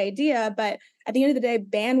great idea, but at the end of the day,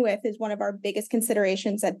 bandwidth is one of our biggest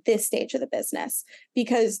considerations at this stage of the business,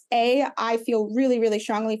 because I feel really, really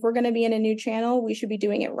strongly, if we're going to be in a new channel, we should be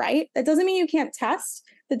doing it right. That doesn't mean you can't test.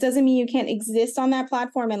 That doesn't mean you can't exist on that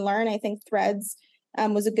platform and learn. I think Threads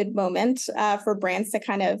was a good moment for brands to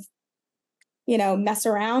kind of mess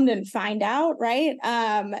around and find out, right?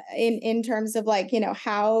 In terms of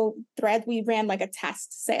how Threads, we ran a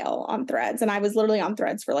test sale on Threads, and I was literally on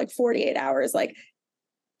Threads for 48 hours,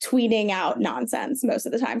 tweeting out nonsense most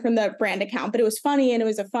of the time from the brand account. But it was funny, and it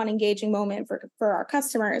was a fun, engaging moment for our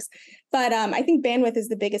customers. But I think bandwidth is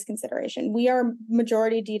the biggest consideration. We are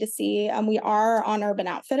majority D2C. We are on Urban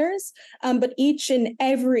Outfitters, but each and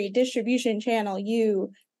every distribution channel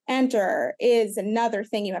you enter is another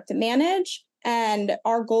thing you have to manage. and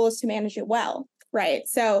our goal is to manage it well, right?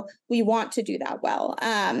 So we want to do that well.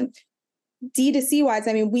 D2C wise,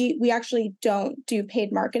 I mean, we actually don't do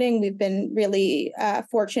paid marketing. We've been really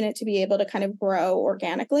fortunate to be able to kind of grow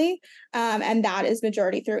organically. And that is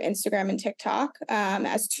majority through Instagram and TikTok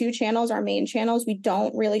as two channels, our main channels. We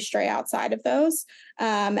don't really stray outside of those.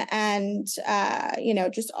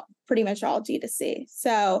 Just pretty much all D2C.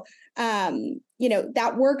 So,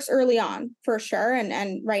 that works early on for sure.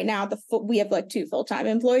 And right now we have like 2 full-time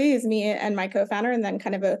employees, me and my co-founder, and then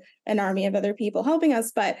kind of an army of other people helping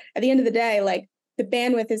us. But at the end of the day, like the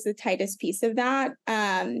bandwidth is the tightest piece of that.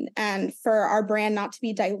 And for our brand not to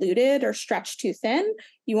be diluted or stretched too thin,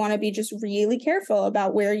 you want to be just really careful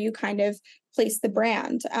about where you kind of place the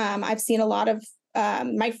brand. I've seen a lot of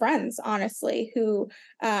my friends, honestly, who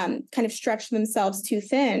kind of stretch themselves too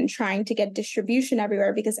thin, trying to get distribution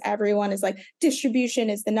everywhere because everyone is like, distribution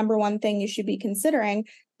is the number one thing you should be considering,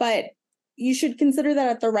 but you should consider that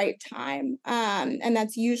at the right time. And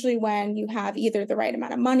that's usually when you have either the right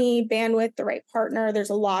amount of money, bandwidth, the right partner. There's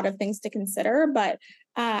a lot of things to consider, but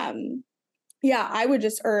I would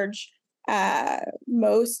just urge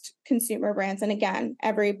most consumer brands, and again,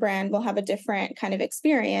 every brand will have a different kind of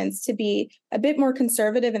experience, to be a bit more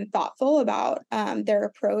conservative and thoughtful about their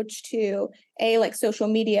approach to like social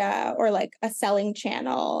media or like a selling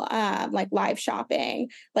channel, like live shopping.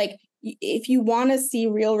 Like if you want to see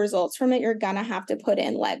real results from it, you're gonna have to put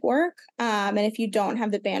in legwork. And if you don't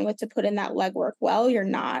have the bandwidth to put in that legwork well, you're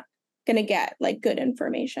not gonna get like good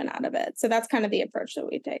information out of it. So that's kind of the approach that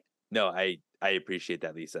we take. No, I appreciate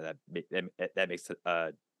that, Lisa. That makes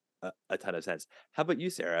a ton of sense. How about you,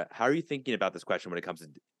 Sarah? How are you thinking about this question when it comes to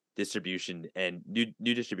distribution and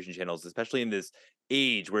new distribution channels, especially in this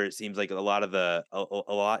age where it seems like a lot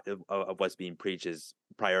of what's being preached is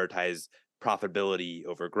prioritize profitability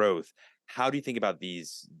over growth? How do you think about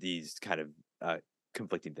these kind of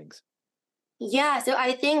conflicting things? Yeah, so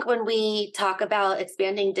I think when we talk about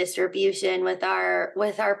expanding distribution with our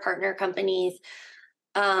partner companies,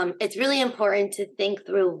 it's really important to think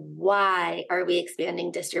through, why are we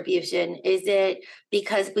expanding distribution? Is it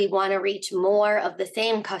because we want to reach more of the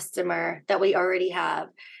same customer that we already have?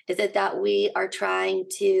 Is it that we are trying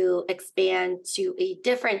to expand to a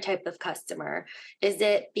different type of customer? Is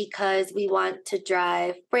it because we want to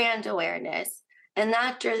drive brand awareness? And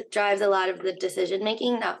that drives a lot of the decision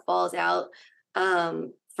making that falls out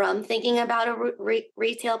from thinking about a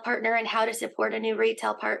retail partner and how to support a new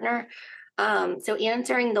retail partner. So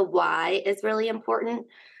answering the why is really important.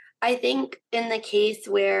 I think in the case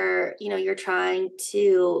where, you're trying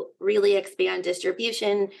to really expand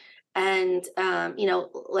distribution and,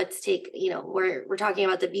 let's take, we're talking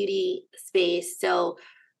about the beauty space. So,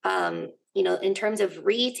 in terms of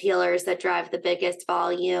retailers that drive the biggest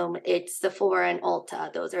volume, it's Sephora and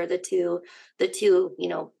Ulta. Those are the two,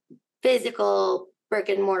 physical brick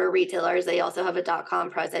and mortar retailers. They also have a .com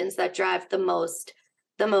presence that drive the most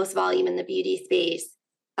volume in the beauty space.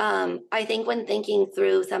 I think when thinking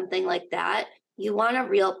through something like that, you want a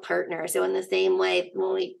real partner. So in the same way,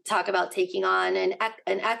 when we talk about taking on an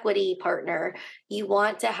equity partner, you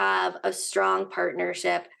want to have a strong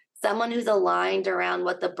partnership, someone who's aligned around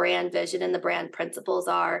what the brand vision and the brand principles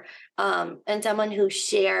are, and someone who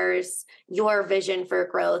shares your vision for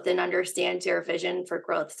growth and understands your vision for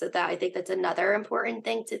growth. So that, I think that's another important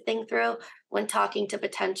thing to think through when talking to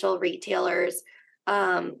potential retailers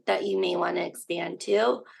that you may want to expand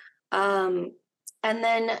to. And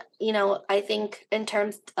then, I think in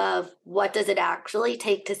terms of what does it actually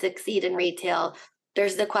take to succeed in retail,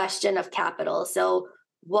 there's the question of capital. So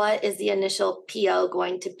what is the initial PO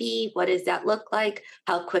going to be? What does that look like?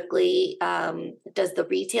 How quickly does the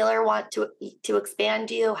retailer want to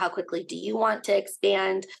expand you? How quickly do you want to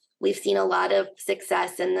expand? We've seen a lot of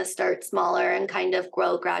success in the start smaller and kind of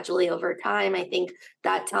grow gradually over time. I think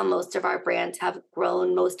that's how most of our brands have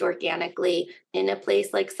grown most organically in a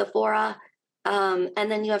place like Sephora. And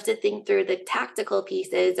then you have to think through the tactical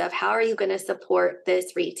pieces of how are you going to support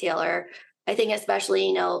this retailer? I think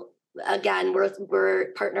especially, again,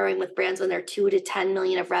 we're partnering with brands when they're 2 to 10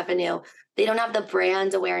 million of revenue. They don't have the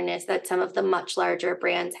brand awareness that some of the much larger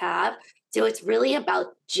brands have. So it's really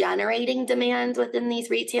about generating demand within these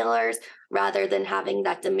retailers rather than having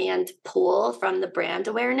that demand pull from the brand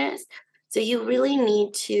awareness. So you really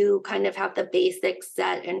need to kind of have the basics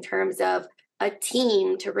set in terms of a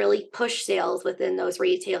team to really push sales within those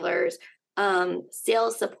retailers,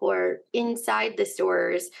 sales support inside the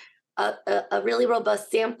stores, a really robust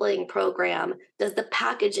sampling program. Does the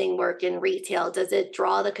packaging work in retail? Does it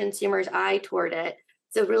draw the consumer's eye toward it?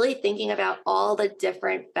 So really thinking about all the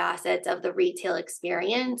different facets of the retail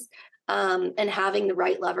experience and having the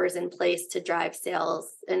right levers in place to drive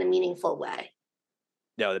sales in a meaningful way.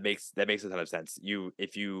 No, that makes a ton of sense.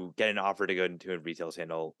 If you get an offer to go into a retail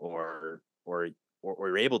channel or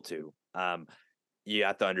you're able to, you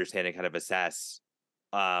have to understand and kind of assess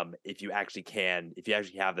if you actually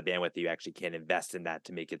have the bandwidth that you actually can invest in that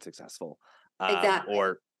to make it successful. Exactly.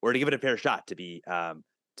 Or to give it a fair shot to be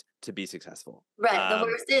successful. Right. The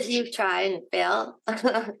worst is you try and fail.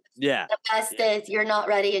 Yeah. The best is you're not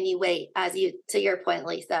ready and you wait, to your point,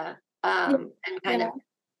 Lisa, and kind of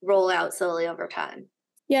roll out slowly over time.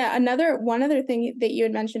 Yeah. One other thing that you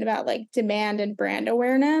had mentioned about like demand and brand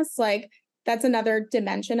awareness, like that's another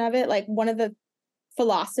dimension of it. Like one of the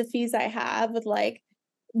philosophies I have with like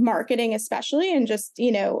marketing, especially, and just,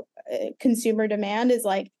 consumer demand is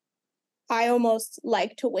like, I almost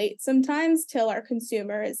like to wait sometimes till our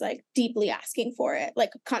consumer is like deeply asking for it,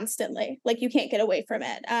 like constantly, like you can't get away from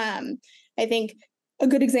it. I think a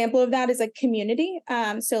good example of that is like community.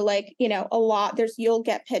 So like, you'll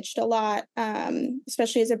get pitched a lot,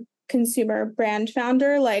 especially as a consumer brand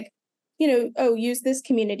founder, like, use this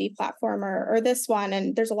community platform or this one.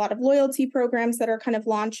 And there's a lot of loyalty programs that are kind of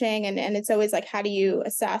launching. And it's always like, how do you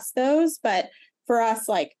assess those? But for us,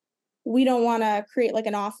 like, we don't want to create like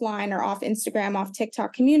an offline or off Instagram, off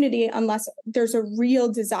TikTok community unless there's a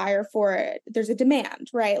real desire for it. There's a demand,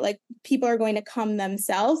 right? Like people are going to come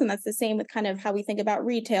themselves. And that's the same with kind of how we think about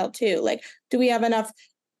retail too. Like, do we have enough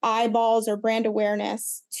eyeballs or brand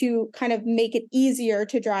awareness to kind of make it easier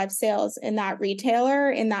to drive sales in that retailer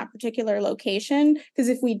in that particular location? Because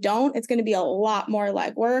if we don't, it's going to be a lot more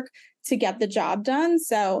legwork to get the job done.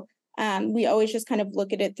 So we always just kind of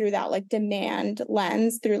look at it through that like demand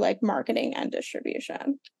lens through like marketing and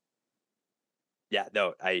distribution. Yeah,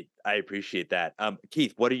 no, I appreciate that.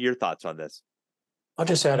 Keith, what are your thoughts on this? I'll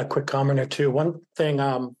just add a quick comment or two. One thing,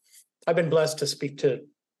 I've been blessed to speak to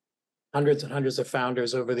hundreds and hundreds of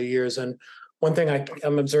founders over the years. And one thing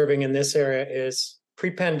I'm observing in this area is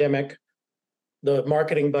pre-pandemic, the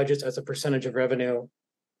marketing budgets as a percentage of revenue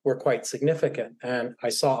were quite significant. And I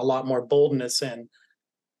saw a lot more boldness in,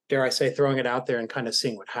 dare I say, throwing it out there and kind of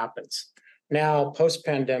seeing what happens. Now,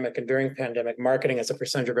 post-pandemic and during pandemic, marketing as a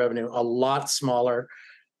percentage of revenue, a lot smaller.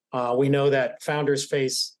 We know that founders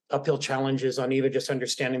face uphill challenges on even just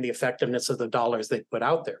understanding the effectiveness of the dollars they put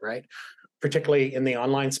out there, right? Particularly in the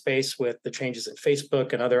online space with the changes in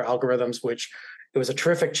Facebook and other algorithms, which it was a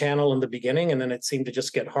terrific channel in the beginning, and then it seemed to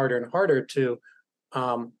just get harder and harder to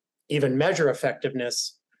even measure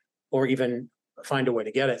effectiveness or even find a way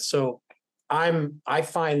to get it. So I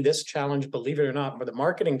find this challenge, believe it or not, or the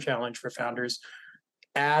marketing challenge for founders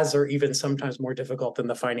as or even sometimes more difficult than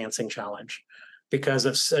the financing challenge because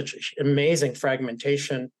of such amazing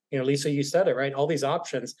fragmentation. Lisa, you said it, right? All these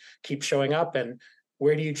options keep showing up, and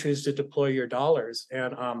where do you choose to deploy your dollars?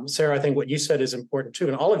 And Sarah, I think what you said is important too,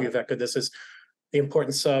 and all of you have echoed this, is the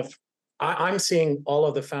importance of, I'm seeing all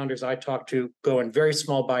of the founders I talk to go in very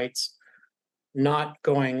small bites, not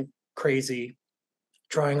going crazy,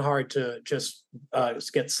 trying hard to just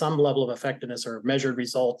get some level of effectiveness or measured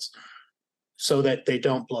results so that they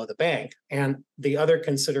don't blow the bank. And the other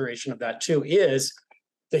consideration of that too is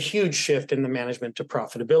the huge shift in the management to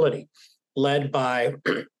profitability, led by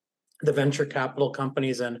the venture capital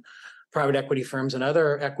companies and private equity firms and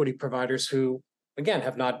other equity providers who, again,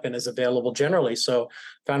 have not been as available generally. So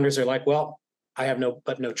founders are like, well, I have no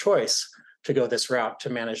choice to go this route to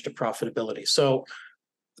manage to profitability. So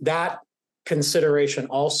that consideration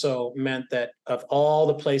also meant that of all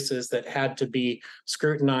the places that had to be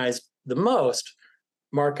scrutinized the most,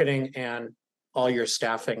 marketing and all your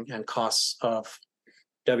staffing and costs of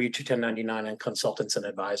W-2 1099 and consultants and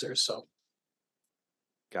advisors. So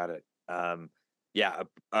got it. Yeah,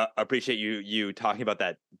 appreciate you talking about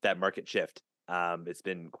that market shift. It's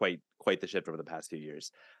been quite the shift over the past few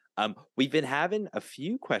years. We've been having a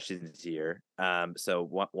few questions here,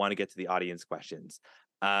 so want to get to the audience questions.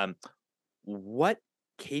 What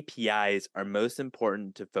KPIs are most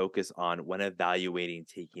important to focus on when evaluating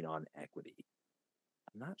taking on equity?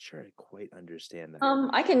 I'm not sure I quite understand that.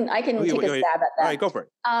 I can take a stab at that. All right, go for it.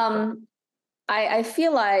 I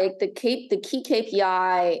feel like the key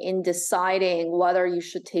KPI in deciding whether you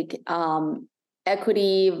should take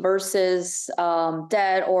equity versus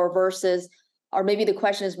debt or maybe the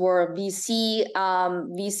question is more VC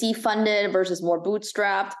funded versus more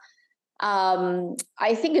bootstrapped.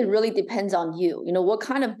 I think it really depends on you. What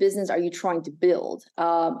kind of business are you trying to build?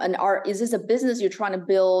 And is this a business you're trying to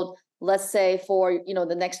build, let's say, for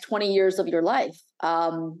the next 20 years of your life?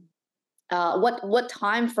 What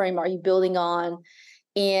time frame are you building on?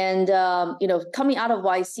 And coming out of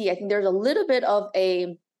YC, I think there's a little bit of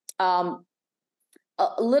a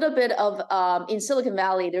a little bit of in Silicon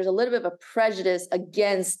Valley, there's a little bit of a prejudice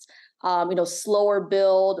against slower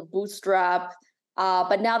build, bootstrap.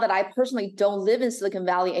 But now that I personally don't live in Silicon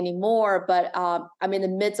Valley anymore, but I'm in the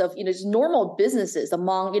midst of just normal businesses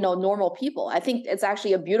among normal people. I think it's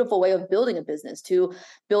actually a beautiful way of building a business, to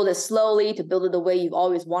build it slowly, to build it the way you've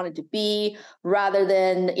always wanted to be, rather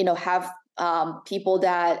than have people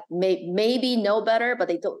that maybe know better,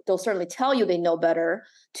 but they'll certainly tell you they know better,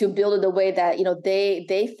 to build it the way that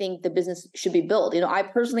they think the business should be built. I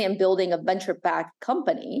personally am building a venture-backed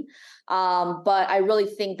company, but I really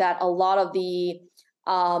think that a lot of the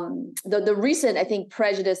recent, I think,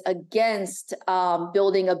 prejudice against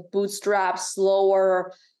building a bootstrap,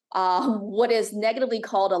 slower, what is negatively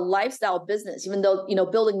called a lifestyle business, even though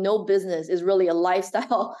building no business is really a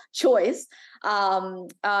lifestyle choice,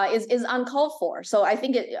 is uncalled for. So I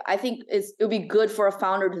think it would be good for a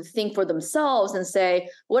founder to think for themselves and say,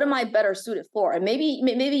 what am I better suited for? And maybe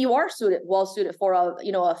you are well suited for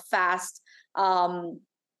a fast,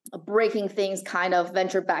 breaking things kind of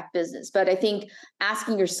venture-backed business. But I think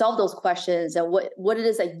asking yourself those questions and what it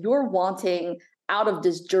is that you're wanting out of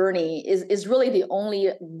this journey is really the only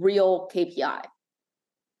real KPI.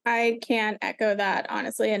 I can't echo that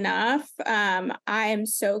honestly enough. I am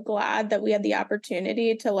so glad that we had the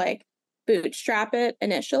opportunity to bootstrap it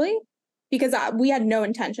initially, because we had no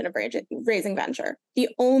intention of raising venture. The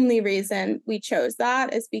only reason we chose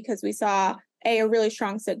that is because we saw a really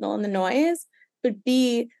strong signal in the noise, but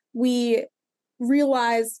B, we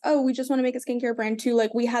realized, we just want to make a skincare brand too.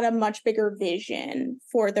 We had a much bigger vision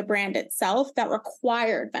for the brand itself that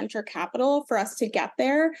required venture capital for us to get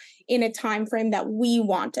there in a time frame that we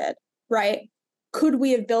wanted, right? Could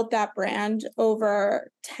we have built that brand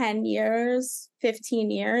over 10 years, 15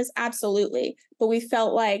 years? Absolutely. But we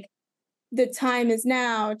felt like the time is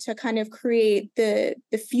now to kind of create the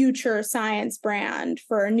future science brand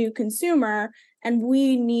for a new consumer. And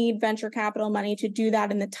we need venture capital money to do that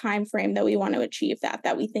in the time frame that we want to achieve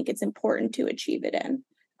that we think it's important to achieve it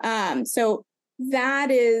in. So that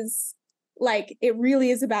is it really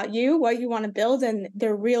is about you, what you want to build. And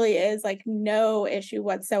there really is no issue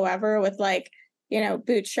whatsoever with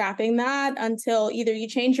bootstrapping that until either you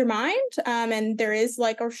change your mind and there is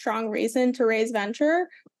a strong reason to raise venture,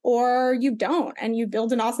 or you don't and you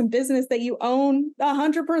build an awesome business that you own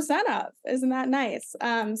 100% of. Isn't that nice?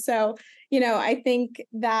 So I think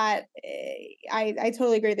that I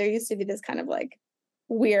totally agree. There used to be this kind of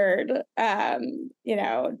weird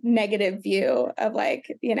negative view of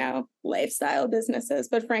lifestyle businesses,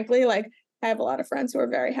 but frankly I have a lot of friends who are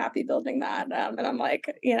very happy building that. And I'm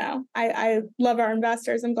I love our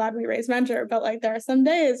investors. I'm glad we raised venture, but there are some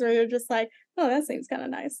days where you're just oh, that seems kind of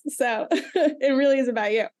nice. So it really is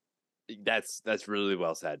about you. That's really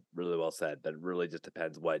well said. Really well said. That really just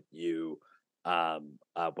depends what you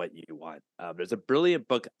want. There's a brilliant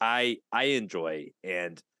book I enjoy,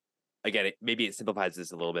 and again, maybe it simplifies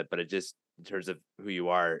this a little bit, but it just, in terms of who you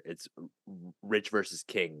are, it's Rich versus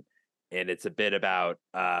King. And it's a bit about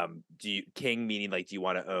King meaning do you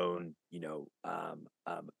want to own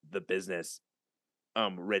the business?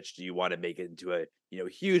 Rich, do you want to make it into a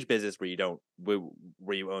huge business where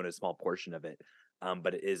you own a small portion of it?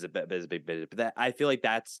 But it is a big business. But that, I feel like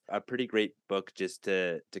that's a pretty great book just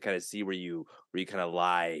to kind of see where you kind of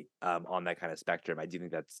lie on that kind of spectrum. I do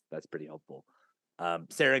think that's pretty helpful.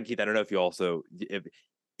 Sarah and Keith, I don't know if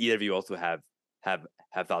either of you also have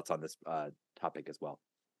thoughts on this topic as well.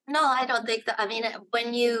 No, I don't think that. I mean,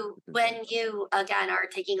 when you again are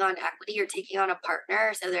taking on equity, you're taking on a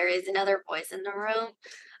partner, so there is another voice in the room.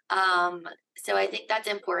 So I think that's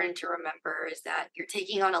important to remember, is that you're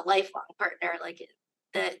taking on a lifelong partner,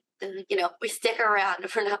 that we stick around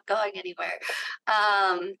if we're not going anywhere.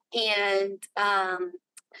 And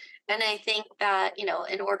I think that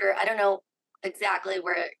in order, I don't know exactly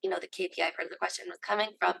where the KPI part of the question was coming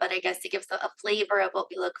from, but I guess to give a flavor of what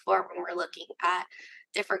we look for when we're looking at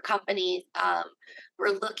different companies,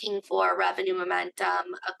 we're looking for revenue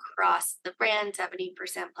momentum across the brand, 70%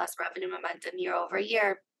 plus revenue momentum year over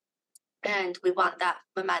year. And we want that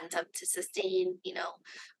momentum to sustain,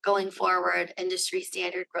 going forward, industry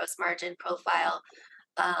standard gross margin profile,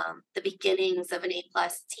 the beginnings of an A+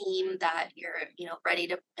 team that you're ready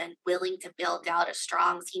to and willing to build out a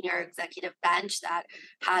strong senior executive bench that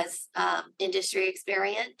has industry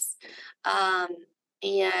experience,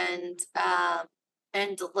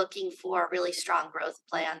 and looking for a really strong growth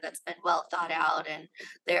plan that's been well thought out. And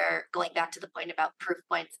they're going back to the point about proof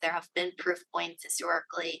points. There have been proof points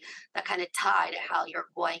historically that kind of tie to how you're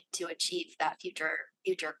going to achieve that future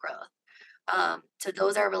growth. So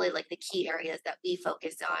those are really like the key areas that we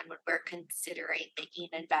focus on when we're considering making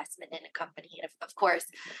an investment in a company. And of course,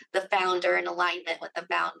 the founder and alignment with the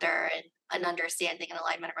founder and an understanding and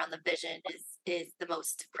alignment around the vision is the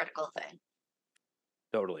most critical thing.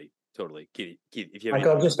 Totally. Keith, if you have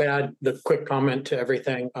Michael, I'll just add the quick comment to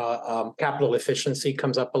everything. Capital efficiency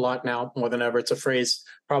comes up a lot now more than ever. It's a phrase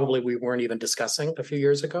probably we weren't even discussing a few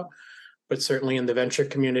years ago, but certainly in the venture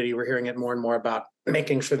community, we're hearing it more and more about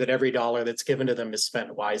making sure that every dollar that's given to them is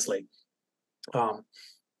spent wisely.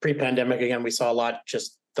 Pre-pandemic, again, we saw a lot,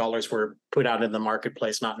 just dollars were put out in the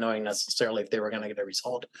marketplace, not knowing necessarily if they were going to get a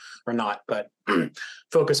result or not, but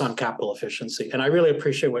focus on capital efficiency. And I really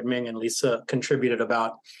appreciate what Ming and Lisa contributed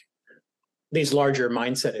about these larger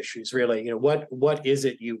mindset issues. Really, what is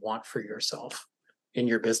it you want for yourself in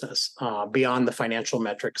your business beyond the financial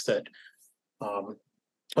metrics that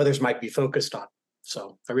others might be focused on?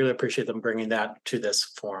 So I really appreciate them bringing that to this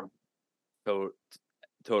forum.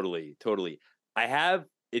 Totally. I have,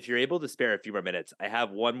 if you're able to spare a few more minutes, I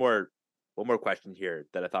have one more question here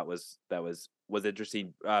that I thought was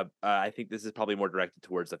interesting. I think this is probably more directed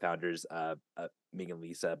towards the founders, Ming and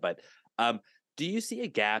Lisa. But do you see a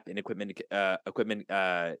gap in equipment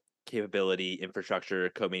capability, infrastructure,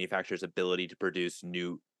 co-manufacturers' ability to produce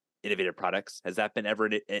new innovative products? Has that been ever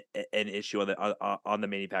an issue on the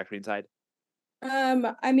manufacturing side?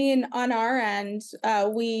 I mean, on our end,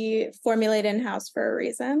 we formulate in-house for a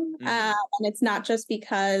reason. And it's not just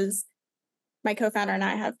because my co-founder and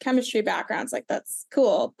I have chemistry backgrounds, like that's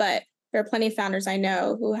cool, but there are plenty of founders I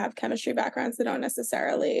know who have chemistry backgrounds that don't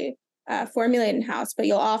necessarily formulate in-house, but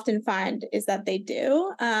you'll often find is that they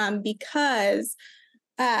do, because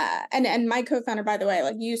and my co-founder, by the way,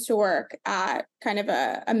 like used to work at kind of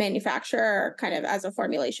a manufacturer, kind of as a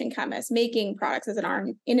formulation chemist, making products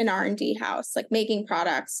in an R&D house, like making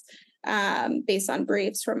products based on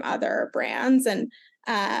briefs from other brands. And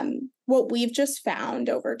what we've just found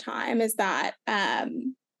over time is that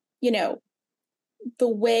the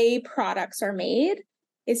way products are made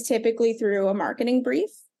is typically through a marketing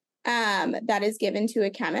brief that is given to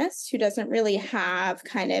a chemist who doesn't really have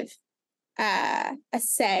kind of a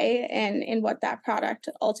say in what that product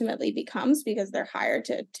ultimately becomes, because they're hired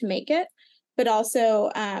to make it. But also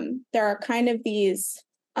there are kind of these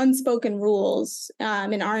unspoken rules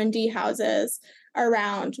in R&D houses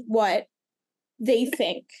around what they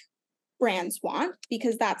think brands want,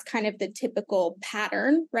 because that's kind of the typical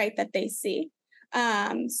pattern, right, that they see.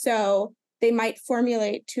 So they might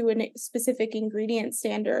formulate to a specific ingredient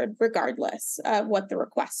standard regardless of what the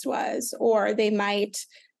request was, or they might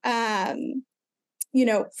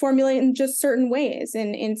formulate in just certain ways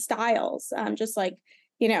in styles, just like,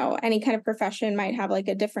 any kind of profession might have like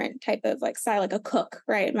a different type of like style, like a cook,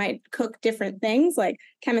 right? Might cook different things. Like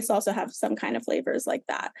chemists also have some kind of flavors like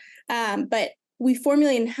that. But we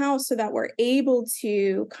formulate in-house so that we're able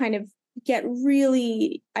to kind of get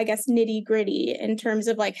really, I guess, nitty gritty in terms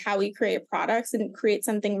of like how we create products and create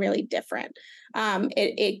something really different.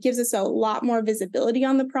 It gives us a lot more visibility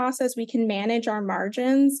on the process. We can manage our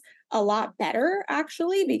margins a lot better,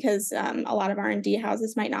 actually, because a lot of R&D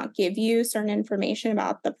houses might not give you certain information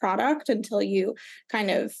about the product until you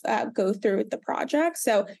kind of go through with the project.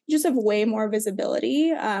 So you just have way more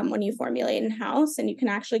visibility when you formulate in-house, and you can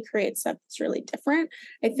actually create stuff that's really different.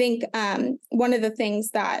 I think one of the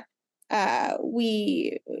things that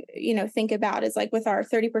we think about is like with our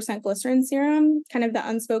 30% glycerin serum, kind of the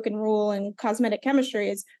unspoken rule in cosmetic chemistry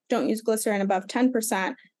is don't use glycerin above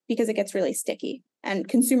 10% because it gets really sticky and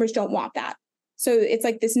consumers don't want that. So it's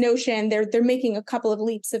like this notion they're making a couple of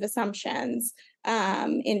leaps of assumptions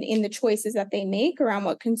in the choices that they make around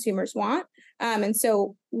what consumers want. And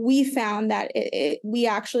so we found that we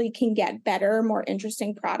actually can get better, more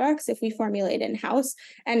interesting products if we formulate in-house.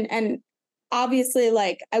 And obviously,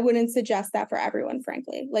 like, I wouldn't suggest that for everyone,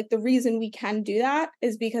 frankly. Like, the reason we can do that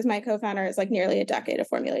is because my co-founder has like nearly a decade of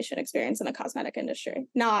formulation experience in the cosmetic industry,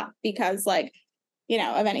 not because like,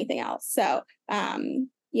 of anything else. So,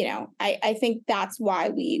 I think that's why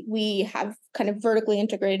we have kind of vertically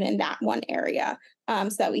integrated in that one area, so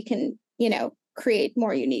that we can, create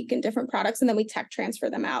more unique and different products, and then we tech transfer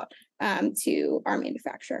them out to our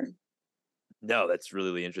manufacturer. No, that's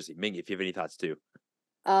really interesting. Ming, if you have any thoughts too.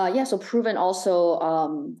 So Proven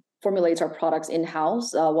also formulates our products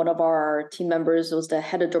in-house. One of our team members was the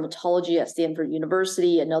head of dermatology at Stanford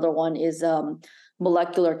University. Another one is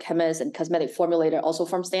molecular chemist and cosmetic formulator, also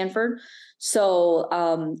from Stanford. So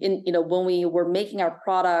when we were making our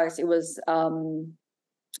products, it was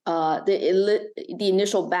the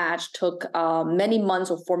initial batch took many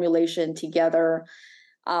months of formulation together.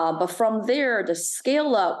 But from there, the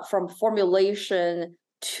scale up from formulation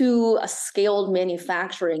to a scaled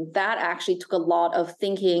manufacturing, that actually took a lot of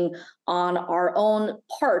thinking on our own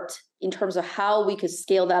part in terms of how we could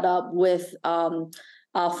scale that up with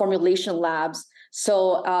formulation labs.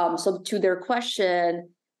 So to their question,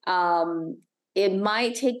 it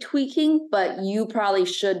might take tweaking, but you probably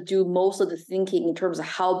should do most of the thinking in terms of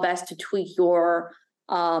how best to tweak your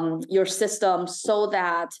system so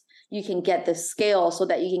that you can get the scale, so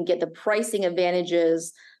that you can get the pricing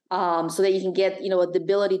advantages, so that you can get, the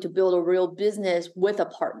ability to build a real business with a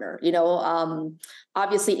partner.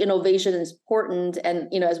 Obviously innovation is important,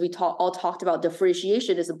 and as we all talked about,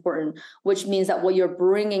 differentiation is important, which means that what you're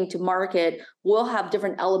bringing to market will have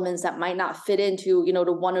different elements that might not fit into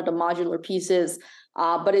to one of the modular pieces.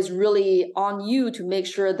 But it's really on you to make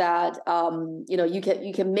sure that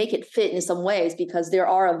you can make it fit in some ways, because there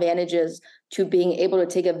are advantages to being able to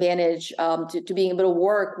take advantage, to being able to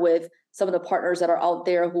work with some of the partners that are out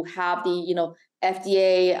there who have the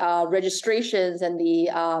FDA registrations and the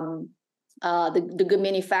good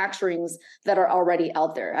manufacturings that are already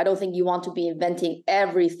out there. I don't think you want to be inventing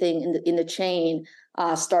everything in the chain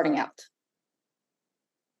starting out.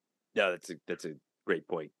 No, that's a great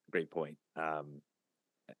point. Great point.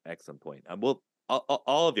 Excellent point. Well,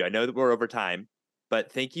 all of you, I know that we're over time,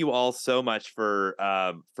 but thank you all so much for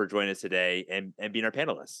joining us today and being our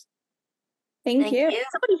panelists. Thank you.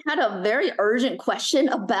 Somebody had a very urgent question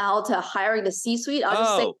about hiring the C-suite. I'll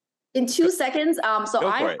just say in 2 seconds. So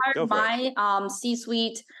I hired my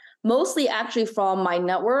C-suite mostly actually from my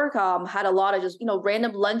network. Had a lot of just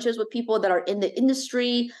random lunches with people that are in the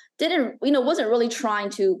industry. Wasn't really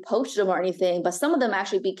trying to poach them or anything, but some of them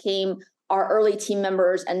actually became our early team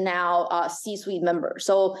members and now C-suite members.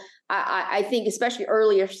 So I think especially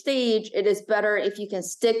earlier stage, it is better if you can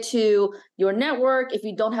stick to your network. If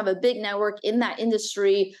you don't have a big network in that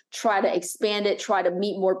industry, try to expand it, try to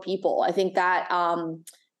meet more people. I think that,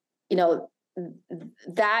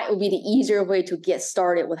 that would be the easier way to get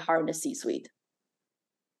started with hiring a C-suite.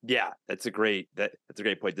 Yeah, that's a great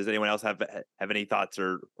point. Does anyone else have any thoughts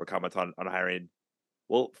or comments on hiring?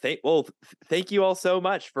 Well, thank you all so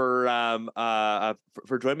much for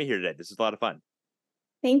joining me here today. This is a lot of fun.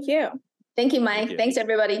 Thank you. Thank you, Mike. Thanks,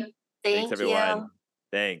 everybody. Thanks, everyone.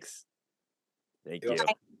 Thanks. Thank you.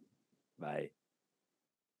 Bye. Bye.